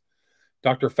dangerous.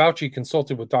 Dr. Fauci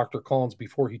consulted with Dr. Collins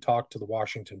before he talked to the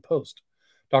Washington Post.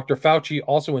 Dr. Fauci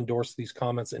also endorsed these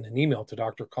comments in an email to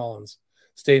Dr. Collins,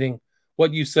 stating,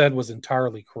 "What you said was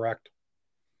entirely correct."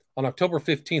 On October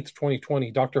 15th,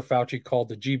 2020, Dr. Fauci called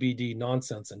the GBD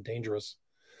nonsense and dangerous.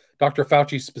 Dr.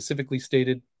 Fauci specifically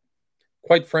stated,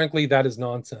 "Quite frankly, that is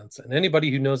nonsense, and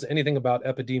anybody who knows anything about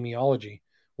epidemiology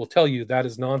will tell you that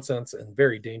is nonsense and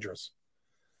very dangerous."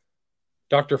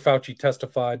 Dr. Fauci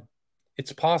testified,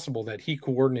 "It's possible that he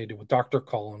coordinated with Dr.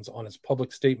 Collins on his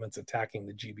public statements attacking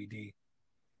the GBD."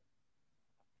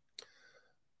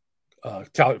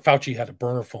 Fauci had a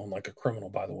burner phone like a criminal,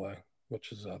 by the way,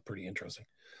 which is pretty interesting.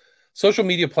 Social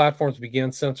media platforms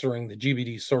began censoring the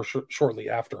GBD shortly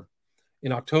after.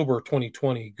 In October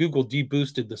 2020, Google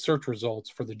deboosted the search results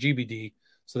for the GBD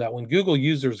so that when Google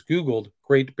users Googled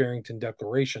Great Barrington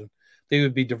Declaration, they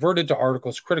would be diverted to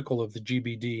articles critical of the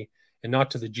GBD and not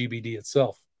to the GBD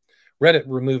itself. Reddit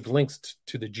removed links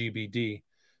to the GBD.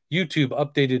 YouTube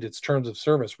updated its terms of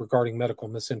service regarding medical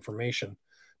misinformation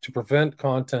to prohibit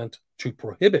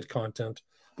content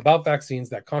about vaccines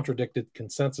that contradicted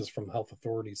consensus from health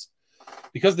authorities.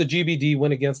 Because the GBD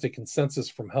went against a consensus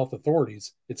from health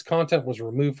authorities, its content was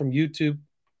removed from YouTube.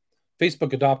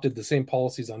 Facebook adopted the same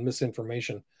policies on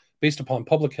misinformation based upon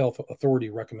public health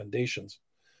authority recommendations.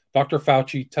 Dr.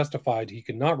 Fauci testified he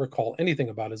could not recall anything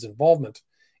about his involvement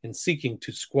in seeking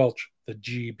to squelch the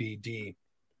GBD.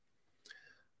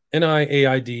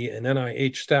 NIAID and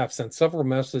NIH staff sent several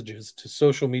messages to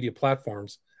social media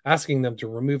platforms asking them to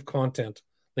remove content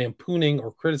lampooning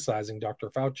or criticizing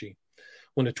Dr. Fauci.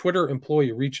 When a Twitter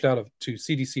employee reached out to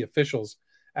CDC officials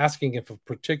asking if a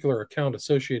particular account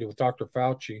associated with Dr.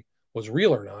 Fauci was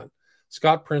real or not,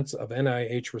 Scott Prince of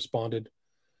NIH responded,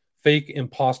 "Fake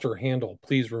imposter handle,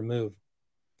 please remove."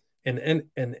 An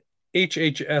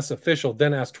HHS official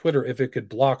then asked Twitter if it could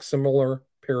block similar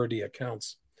parody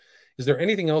accounts. Is there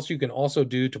anything else you can also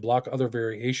do to block other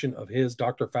variation of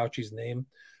Dr. Fauci's name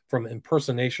from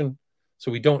impersonation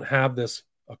so we don't have this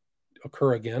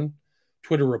occur again?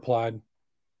 Twitter replied,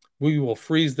 "We will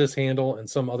freeze this handle and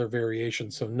some other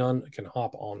variations so none can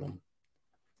hop on them."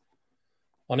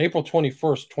 On April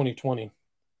 21st, 2020,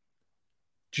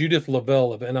 Judith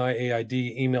Lavelle of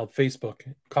NIAID emailed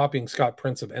Facebook, copying Scott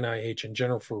Prince of NIH and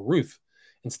Jennifer Ruth,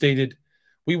 and stated,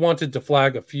 "We wanted to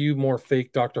flag a few more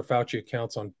fake Dr. Fauci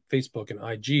accounts on Facebook and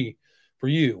IG for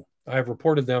you. I have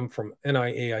reported them from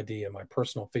NIAID and my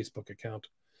personal Facebook account.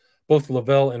 Both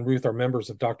Lavelle and Ruth are members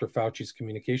of Dr. Fauci's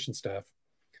communication staff.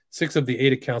 6 of the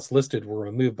 8 accounts listed were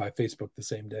removed by Facebook the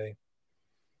same day."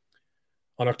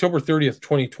 On October 30th,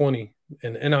 2020,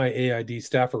 an NIAID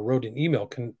staffer wrote an email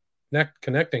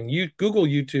connecting Google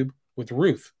YouTube with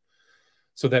Ruth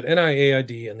so that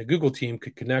NIAID and the Google team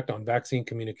could connect on vaccine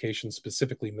communication,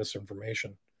 specifically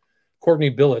misinformation. Courtney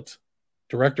Billett,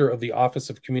 director of the Office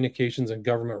of Communications and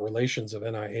Government Relations of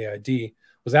NIAID,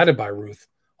 was added by Ruth,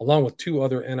 along with 2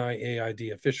 other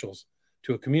NIAID officials,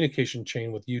 to a communication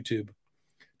chain with YouTube.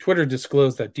 Twitter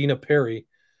disclosed that Dina Perry,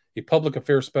 a public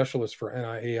affairs specialist for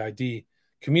NIAID,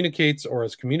 communicates or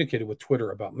has communicated with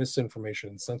Twitter about misinformation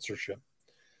and censorship.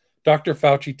 Dr.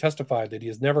 Fauci testified that he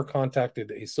has never contacted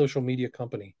a social media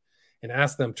company and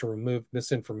asked them to remove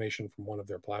misinformation from one of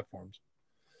their platforms.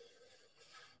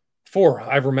 4.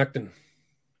 Ivermectin.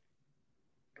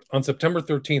 On September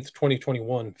 13th,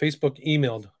 2021, Facebook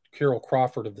emailed Carol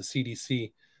Crawford of the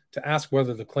CDC to ask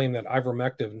whether the claim that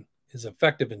ivermectin is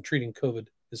effective in treating COVID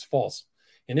is false,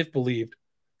 and if believed,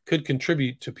 could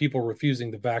contribute to people refusing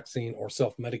the vaccine or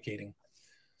self-medicating.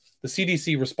 The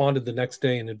CDC responded the next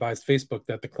day and advised Facebook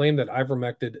that the claim that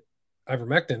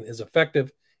ivermectin is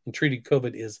effective in treating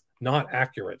COVID is not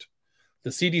accurate. The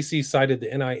CDC cited the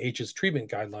NIH's treatment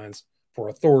guidelines for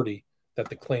authority that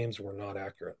the claims were not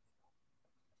accurate.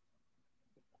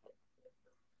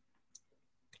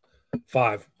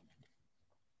 5.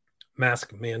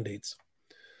 Mask mandates.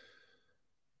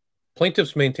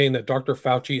 Plaintiffs maintain that Dr.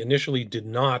 Fauci initially did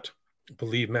not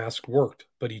believe masks worked,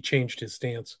 but he changed his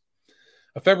stance.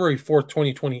 A February 4th,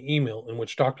 2020 email in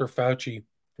which Dr. Fauci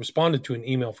responded to an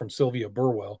email from Sylvia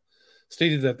Burwell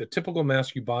stated that the typical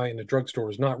mask you buy in a drugstore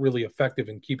is not really effective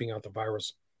in keeping out the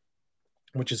virus,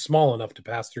 which is small enough to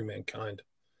pass through mankind.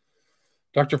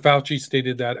 Dr. Fauci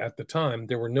stated that at the time,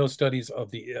 there were no studies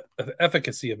of the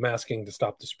efficacy of masking to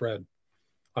stop the spread.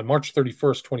 On March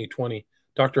 31st, 2020,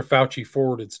 Dr. Fauci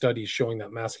forwarded studies showing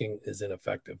that masking is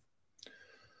ineffective.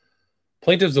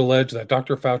 Plaintiffs allege that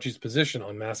Dr. Fauci's position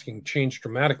on masking changed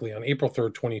dramatically on April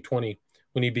 3rd, 2020,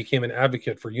 when he became an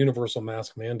advocate for universal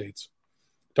mask mandates.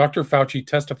 Dr. Fauci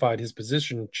testified his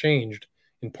position changed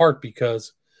in part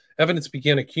because evidence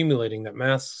began accumulating that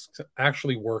masks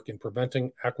actually work in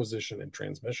preventing acquisition and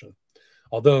transmission,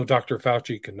 although Dr.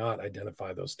 Fauci could not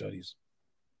identify those studies.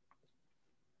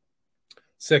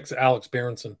 6. Alex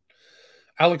Berenson.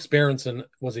 Alex Berenson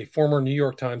was a former New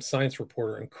York Times science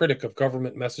reporter and critic of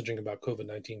government messaging about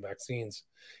COVID-19 vaccines.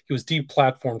 He was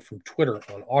deplatformed from Twitter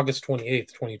on August 28,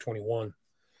 2021.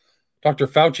 Dr.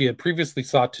 Fauci had previously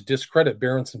sought to discredit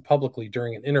Berenson publicly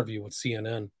during an interview with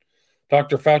CNN.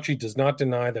 Dr. Fauci does not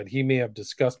deny that he may have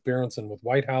discussed Berenson with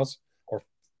White House or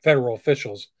federal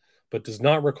officials, but does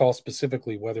not recall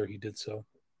specifically whether he did so.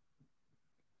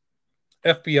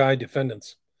 FBI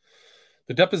defendants.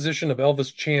 The deposition of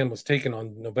Elvis Chan was taken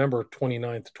on November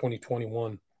 29,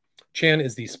 2021. Chan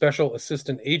is the special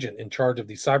assistant agent in charge of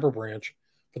the cyber branch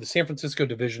for the San Francisco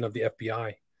division of the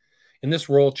FBI. In this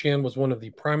role, Chan was one of the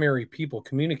primary people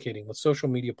communicating with social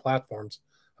media platforms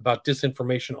about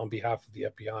disinformation on behalf of the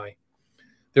FBI.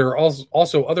 There are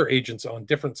also other agents on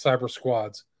different cyber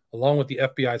squads, along with the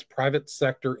FBI's private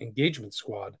sector engagement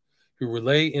squad, who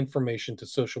relay information to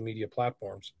social media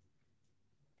platforms.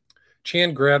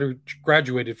 Chan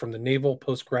graduated from the Naval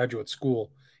Postgraduate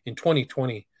School in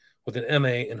 2020 with an MA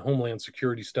in Homeland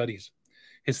Security Studies.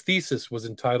 His thesis was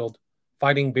entitled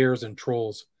Fighting Bears and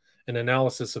Trolls, an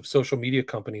analysis of social media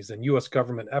companies and U.S.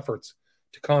 government efforts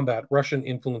to combat Russian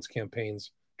influence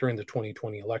campaigns during the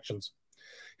 2020 elections.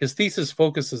 His thesis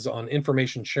focuses on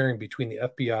information sharing between the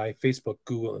FBI, Facebook,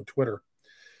 Google, and Twitter.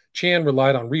 Chan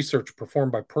relied on research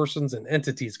performed by persons and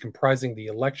entities comprising the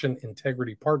Election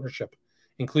Integrity Partnership,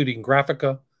 including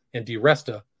Graphica and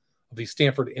DiResta of the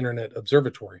Stanford Internet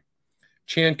Observatory.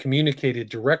 Chan communicated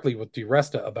directly with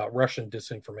DiResta about Russian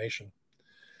disinformation.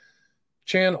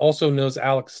 Chan also knows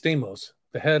Alex Stamos,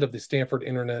 the head of the Stanford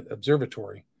Internet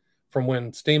Observatory, from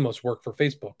when Stamos worked for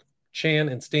Facebook. Chan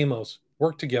and Stamos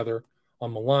worked together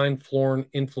on malign foreign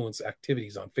influence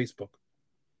activities on Facebook.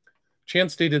 Chan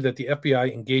stated that the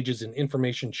FBI engages in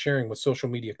information sharing with social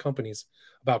media companies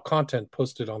about content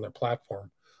posted on their platform,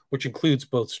 which includes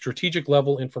both strategic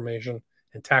level information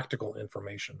and tactical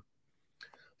information.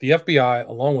 The FBI,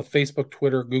 along with Facebook,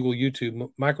 Twitter, Google,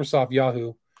 YouTube, Microsoft,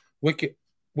 Yahoo,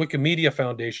 Wikimedia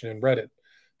Foundation, and Reddit,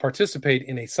 participate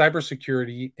in a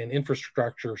cybersecurity and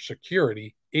infrastructure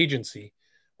security agency,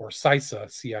 or CISA,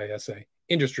 CISA,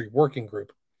 industry working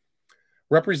group.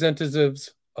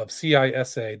 Representatives of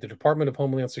CISA, the Department of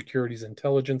Homeland Security's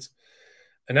Intelligence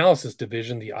Analysis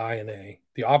Division, the INA,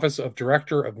 the Office of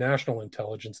Director of National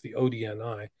Intelligence, the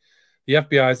ODNI, the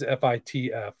FBI's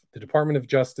FITF, the Department of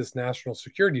Justice National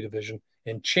Security Division,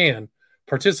 and Chan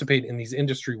participate in these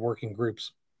industry working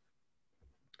groups.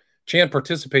 Chan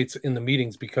participates in the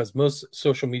meetings because most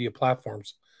social media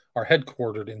platforms are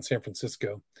headquartered in San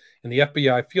Francisco, and the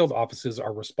FBI field offices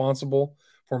are responsible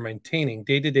for maintaining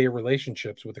day-to-day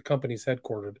relationships with the companies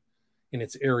headquartered in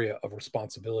its area of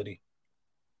responsibility.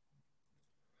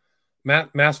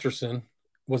 Matt Masterson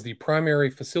was the primary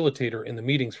facilitator in the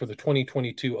meetings for the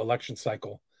 2022 election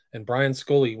cycle, and Brian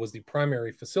Scully was the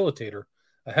primary facilitator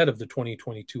ahead of the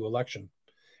 2022 election.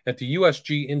 At the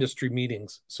USG industry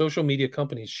meetings, social media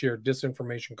companies shared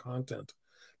disinformation content,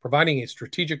 providing a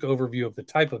strategic overview of the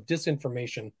type of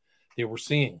disinformation they were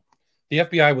seeing. The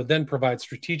FBI would then provide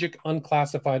strategic,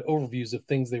 unclassified overviews of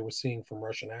things they were seeing from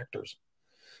Russian actors.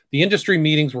 The industry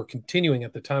meetings were continuing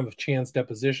at the time of Chan's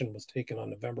deposition was taken on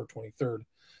November 23rd,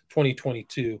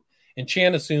 2022, and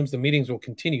Chan assumes the meetings will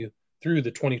continue through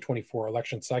the 2024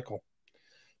 election cycle.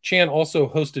 Chan also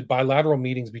hosted bilateral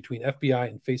meetings between FBI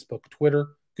and Facebook, Twitter,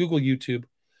 Google, YouTube,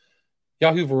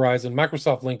 Yahoo, Verizon,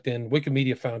 Microsoft, LinkedIn,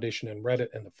 Wikimedia Foundation, and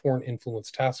Reddit, and the Foreign Influence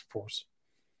Task Force.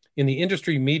 In the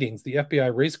industry meetings, the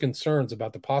FBI raised concerns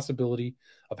about the possibility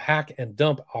of hack and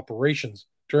dump operations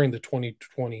during the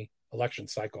 2020 election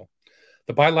cycle.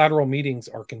 The bilateral meetings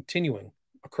are continuing,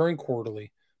 occurring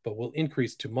quarterly, but will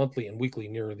increase to monthly and weekly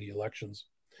nearer the elections.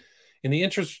 In the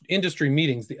industry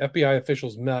meetings, the FBI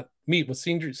officials meet with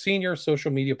senior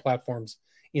social media platforms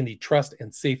in the trust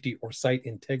and safety or site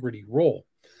integrity role.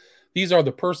 These are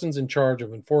the persons in charge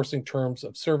of enforcing terms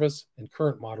of service and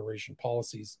current moderation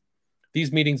policies.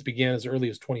 These meetings began as early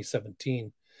as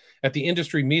 2017. At the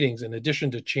industry meetings, in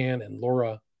addition to Chan and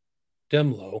Laura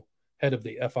Demlow, head of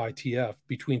the FITF,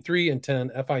 between 3 and 10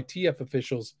 FITF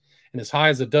officials and as high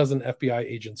as a dozen FBI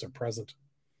agents are present.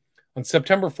 On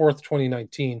September 4th,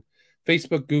 2019,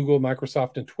 Facebook, Google,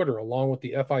 Microsoft, and Twitter, along with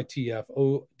the FITF,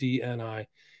 ODNI,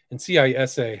 and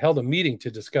CISA, held a meeting to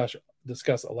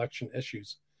discuss election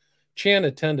issues. Chan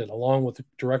attended, along with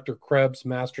Director Krebs,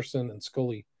 Masterson, and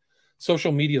Scully.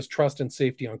 Social media's trust and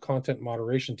safety on content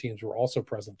moderation teams were also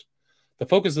present. The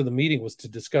focus of the meeting was to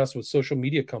discuss with social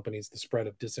media companies the spread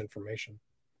of disinformation.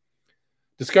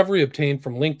 Discovery obtained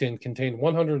from LinkedIn contained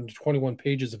 121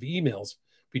 pages of emails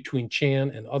between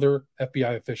Chan and other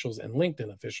FBI officials and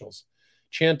LinkedIn officials.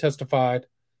 Chan testified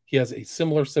he has a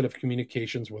similar set of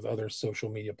communications with other social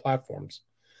media platforms.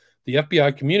 The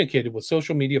FBI communicated with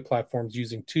social media platforms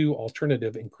using 2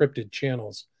 alternative encrypted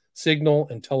channels, Signal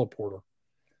and Teleporter.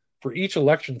 For each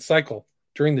election cycle,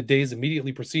 during the days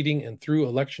immediately preceding and through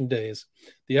election days,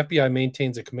 the FBI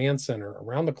maintains a command center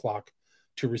around the clock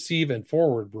to receive and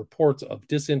forward reports of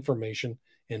disinformation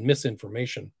and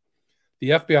misinformation.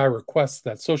 The FBI requests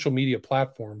that social media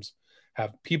platforms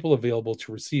have people available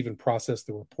to receive and process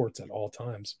the reports at all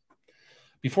times.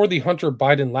 Before the Hunter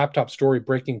Biden laptop story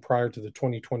breaking prior to the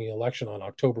 2020 election on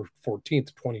October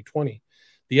 14th, 2020,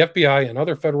 the FBI and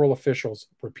other federal officials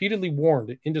repeatedly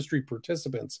warned industry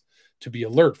participants to be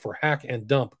alert for hack and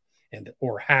dump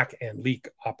or hack and leak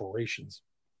operations.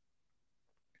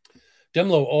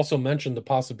 Demlow also mentioned the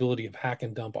possibility of hack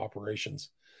and dump operations.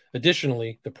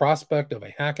 Additionally, the prospect of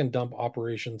a hack and dump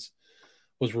operations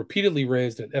was repeatedly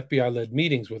raised at FBI-led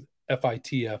meetings with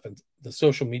FITF and the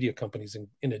social media companies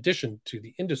in addition to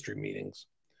the industry meetings.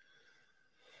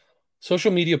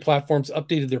 Social media platforms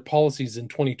updated their policies in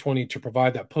 2020 to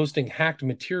provide that posting hacked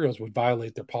materials would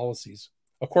violate their policies.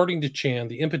 According to Chan,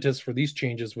 the impetus for these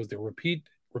changes was their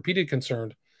repeated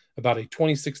concern about a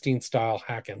 2016-style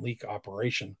hack and leak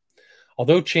operation.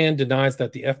 Although Chan denies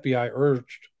that the FBI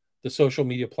urged the social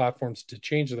media platforms to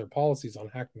change their policies on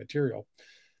hacked material,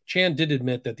 Chan did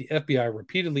admit that the FBI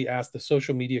repeatedly asked the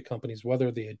social media companies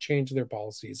whether they had changed their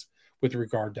policies with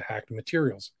regard to hacked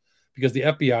materials, because the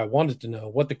FBI wanted to know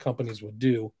what the companies would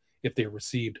do if they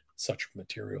received such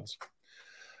materials.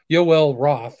 Yoel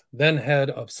Roth, then head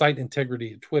of site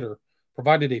integrity at Twitter,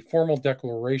 provided a formal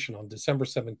declaration on December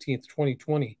 17,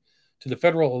 2020, to the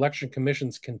Federal Election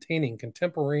Commission's containing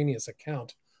contemporaneous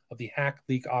account of the hack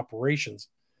leak operations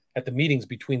at the meetings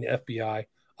between the FBI,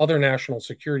 other national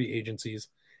security agencies,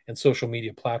 and social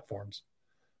media platforms.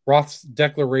 Roth's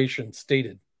declaration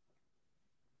stated,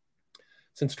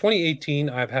 "Since 2018,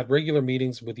 I have had regular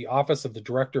meetings with the Office of the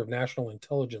Director of National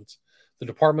Intelligence, the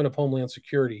Department of Homeland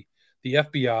Security, the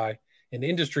FBI, and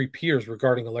industry peers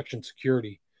regarding election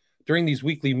security. During these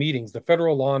weekly meetings, the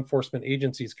federal law enforcement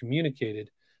agencies communicated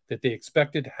that they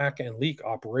expected hack and leak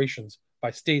operations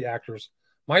by state actors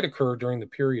might occur during the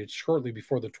period shortly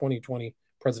before the 2020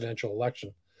 presidential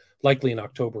election, likely in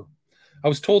October. I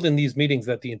was told in these meetings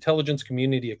that the intelligence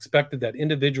community expected that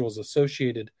individuals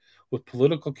associated with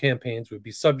political campaigns would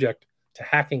be subject to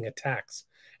hacking attacks,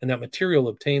 and that material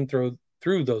obtained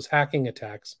through those hacking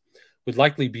attacks would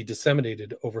likely be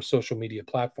disseminated over social media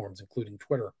platforms, including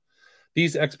Twitter.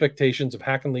 These expectations of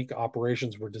hack and leak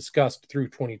operations were discussed through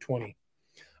 2020.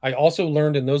 I also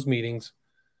learned in those meetings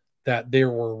that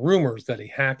there were rumors that a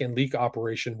hack and leak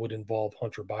operation would involve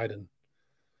Hunter Biden."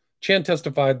 Chan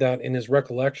testified that in his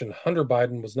recollection, Hunter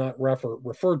Biden was not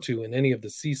referred to in any of the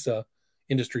CISA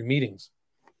industry meetings.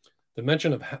 The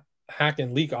mention of hack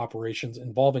and leak operations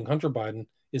involving Hunter Biden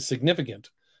is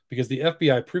significant because the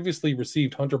FBI previously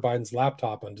received Hunter Biden's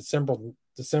laptop on December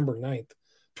 9th,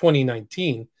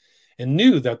 2019, and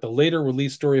knew that the later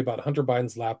released story about Hunter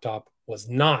Biden's laptop was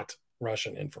not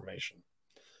Russian disinformation.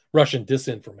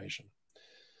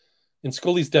 In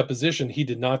Scully's deposition, he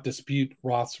did not dispute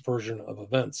Roth's version of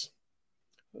events.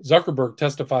 Zuckerberg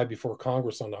testified before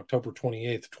Congress on October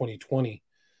 28, 2020,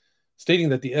 stating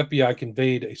that the FBI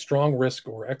conveyed a strong risk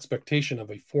or expectation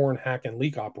of a foreign hack and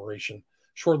leak operation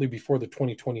shortly before the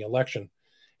 2020 election,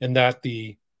 and that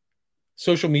the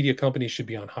social media companies should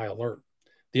be on high alert.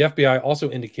 The FBI also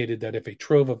indicated that if a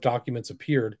trove of documents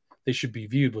appeared, they should be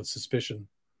viewed with suspicion.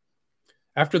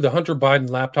 After the Hunter Biden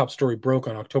laptop story broke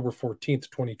on October 14th,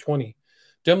 2020,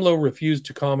 Demlow refused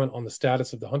to comment on the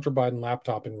status of the Hunter Biden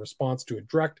laptop in response to a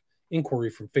direct inquiry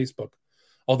from Facebook,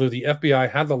 although the FBI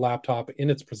had the laptop in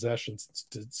its possession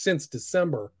since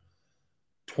December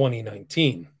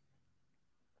 2019.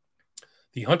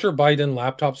 The Hunter Biden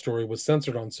laptop story was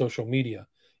censored on social media,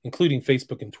 including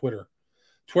Facebook and Twitter.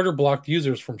 Twitter blocked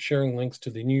users from sharing links to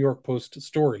the New York Post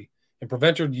story and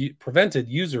prevented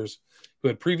users who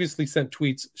had previously sent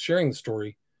tweets sharing the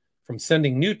story from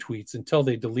sending new tweets until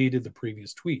they deleted the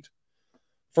previous tweet.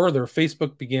 Further,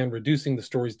 Facebook began reducing the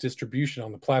story's distribution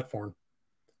on the platform,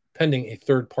 pending a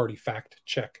third-party fact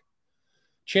check.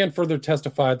 Chan further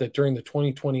testified that during the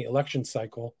 2020 election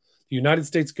cycle, the United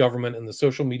States government and the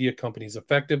social media companies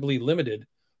effectively limited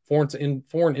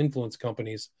foreign influence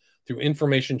companies through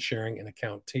information sharing and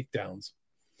account takedowns.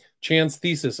 Chan's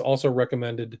thesis also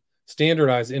recommended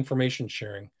standardized information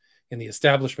sharing and the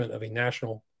establishment of a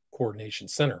national coordination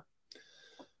center.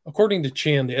 According to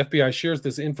Chan, the FBI shares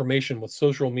this information with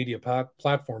social media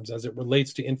platforms as it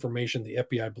relates to information the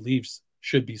FBI believes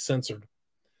should be censored.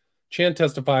 Chan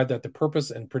testified that the purpose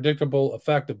and predictable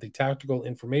effect of the tactical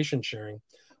information sharing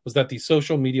was that the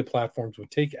social media platforms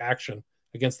would take action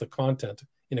against the content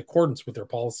in accordance with their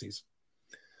policies.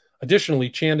 Additionally,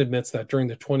 Chan admits that during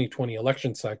the 2020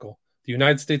 election cycle, the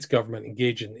United States government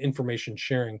engaged in information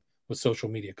sharing with social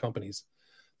media companies.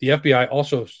 The FBI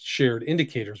also shared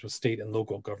indicators with state and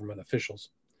local government officials.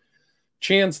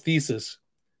 Chan's thesis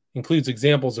includes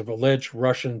examples of alleged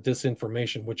Russian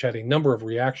disinformation, which had a number of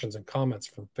reactions and comments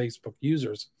from Facebook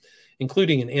users,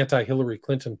 including an anti-Hillary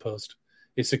Clinton post,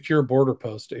 a secure border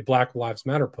post, a Black Lives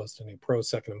Matter post, and a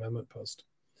pro-Second Amendment post.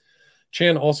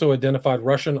 Chan also identified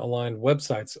Russian-aligned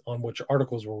websites on which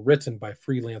articles were written by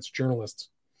freelance journalists.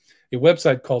 A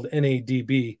website called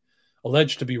NADB,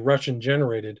 alleged to be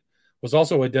Russian-generated, was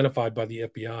also identified by the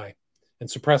FBI and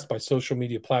suppressed by social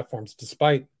media platforms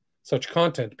despite such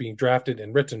content being drafted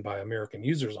and written by American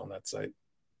users on that site.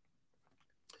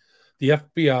 The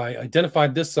FBI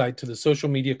identified this site to the social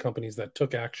media companies that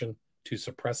took action to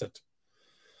suppress it.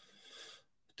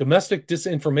 Domestic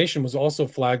disinformation was also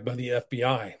flagged by the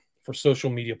FBI for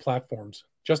social media platforms.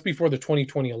 Just before the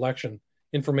 2020 election,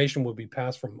 information would be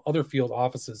passed from other field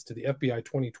offices to the FBI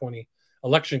 2020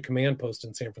 election command post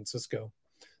in San Francisco.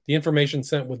 The information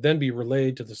sent would then be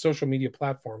relayed to the social media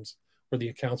platforms where the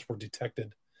accounts were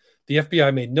detected. The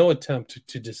FBI made no attempt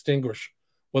to distinguish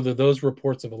whether those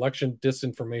reports of election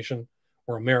disinformation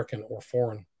were American or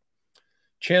foreign.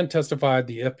 Chan testified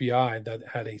the FBI that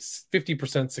had a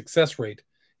 50% success rate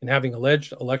in having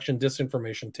alleged election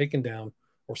disinformation taken down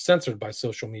or censored by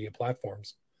social media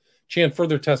platforms. Chan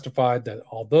further testified that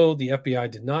although the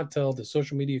FBI did not tell the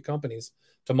social media companies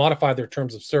to modify their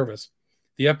terms of service,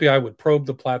 the FBI would probe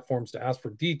the platforms to ask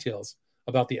for details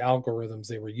about the algorithms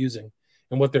they were using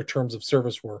and what their terms of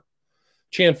service were.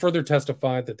 Chan further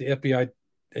testified that the FBI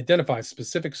identifies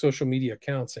specific social media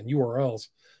accounts and URLs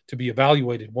to be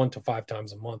evaluated 1 to 5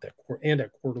 times a month and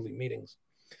at quarterly meetings.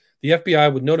 The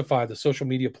FBI would notify the social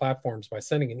media platforms by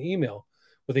sending an email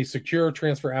with a secure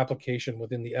transfer application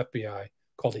within the FBI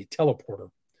called a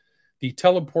teleporter. The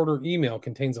teleporter email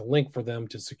contains a link for them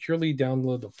to securely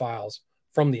download the files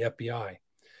from the FBI.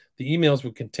 The emails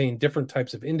would contain different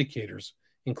types of indicators,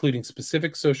 including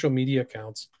specific social media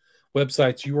accounts,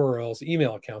 websites, URLs,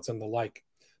 email accounts, and the like,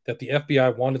 that the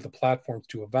FBI wanted the platforms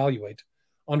to evaluate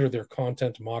under their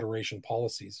content moderation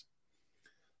policies.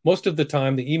 Most of the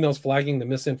time, the emails flagging the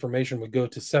misinformation would go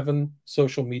to 7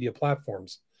 social media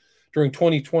platforms. During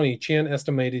 2020, Chan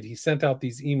estimated he sent out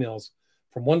these emails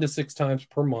from 1 to 6 times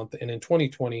per month, and in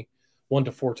 2020, 1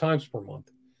 to 4 times per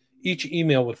month. Each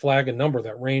email would flag a number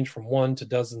that ranged from 1 to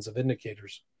dozens of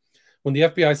indicators. When the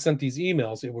FBI sent these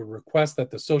emails, it would request that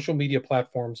the social media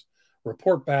platforms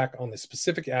report back on the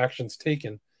specific actions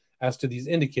taken as to these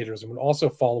indicators and would also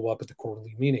follow up at the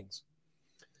quarterly meetings.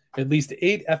 At least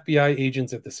 8 FBI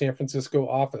agents at the San Francisco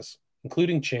office,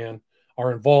 including Chan,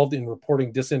 are involved in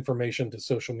reporting disinformation to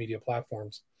social media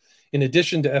platforms. In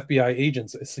addition to FBI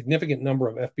agents, a significant number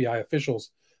of FBI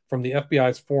officials from the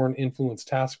FBI's Foreign Influence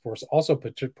Task Force also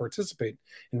participate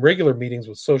in regular meetings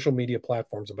with social media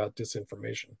platforms about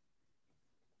disinformation.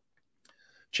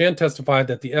 Chan testified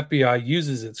that the FBI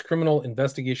uses its Criminal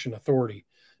Investigation Authority,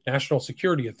 National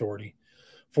Security Authority,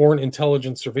 Foreign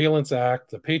Intelligence Surveillance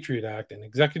Act, the Patriot Act, and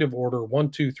Executive Order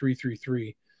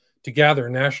 12333 to gather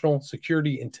national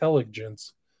security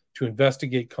intelligence to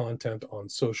investigate content on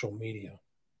social media.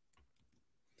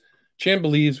 Chan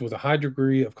believes with a high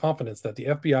degree of confidence that the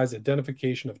FBI's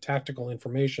identification of tactical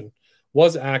information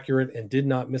was accurate and did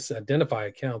not misidentify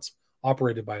accounts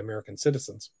operated by American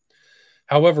citizens.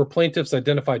 However, plaintiffs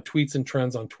identified tweets and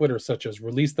trends on Twitter, such as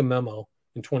released the memo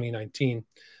in 2019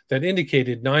 that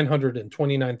indicated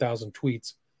 929,000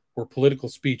 tweets were political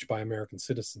speech by American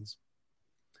citizens.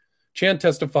 Chan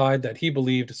testified that he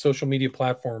believed social media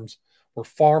platforms were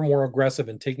far more aggressive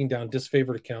in taking down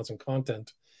disfavored accounts and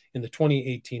content in the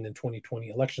 2018 and 2020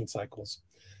 election cycles.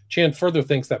 Chan further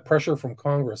thinks that pressure from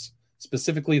Congress,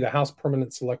 specifically the House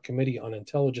Permanent Select Committee on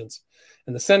Intelligence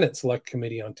and the Senate Select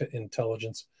Committee on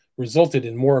Intelligence, resulted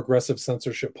in more aggressive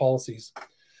censorship policies.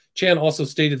 Chan also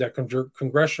stated that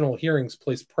congressional hearings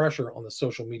placed pressure on the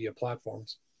social media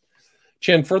platforms.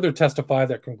 Chan further testified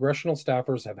that congressional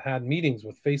staffers have had meetings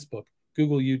with Facebook,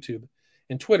 Google, YouTube,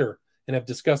 and Twitter and have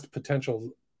discussed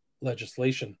potential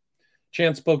legislation.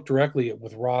 Chan spoke directly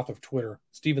with Roth of Twitter,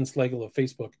 Stephen Slagle of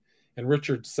Facebook, and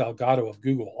Richard Salgado of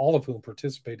Google, all of whom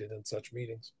participated in such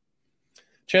meetings.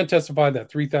 Chan testified that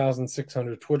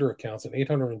 3,600 Twitter accounts and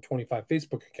 825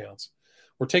 Facebook accounts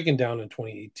were taken down in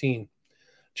 2018.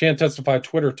 Chan testified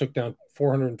Twitter took down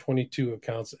 422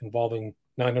 accounts involving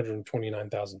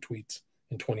 929,000 tweets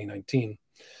in 2019.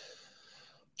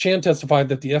 Chan testified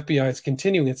that the FBI is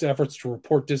continuing its efforts to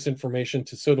report disinformation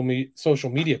to social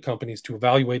media companies to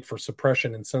evaluate for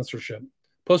suppression and censorship.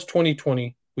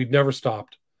 Post-2020, we've never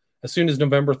stopped. As soon as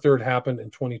November 3rd happened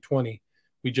in 2020,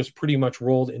 we just pretty much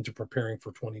rolled into preparing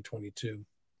for 2022.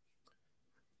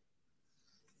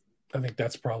 I think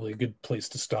that's probably a good place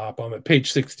to stop. I'm at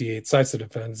page 68, Cites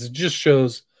defends. It just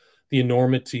shows the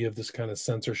enormity of this kind of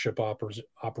censorship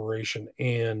operation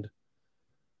and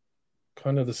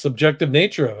kind of the subjective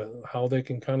nature of it, how they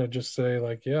can kind of just say,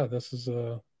 like, yeah, this is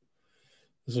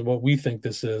what we think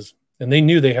this is. And they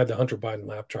knew they had the Hunter Biden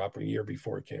laptop a year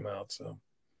before it came out, so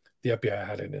the FBI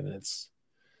had it in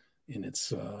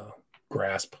its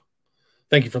grasp.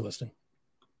 Thank you for listening.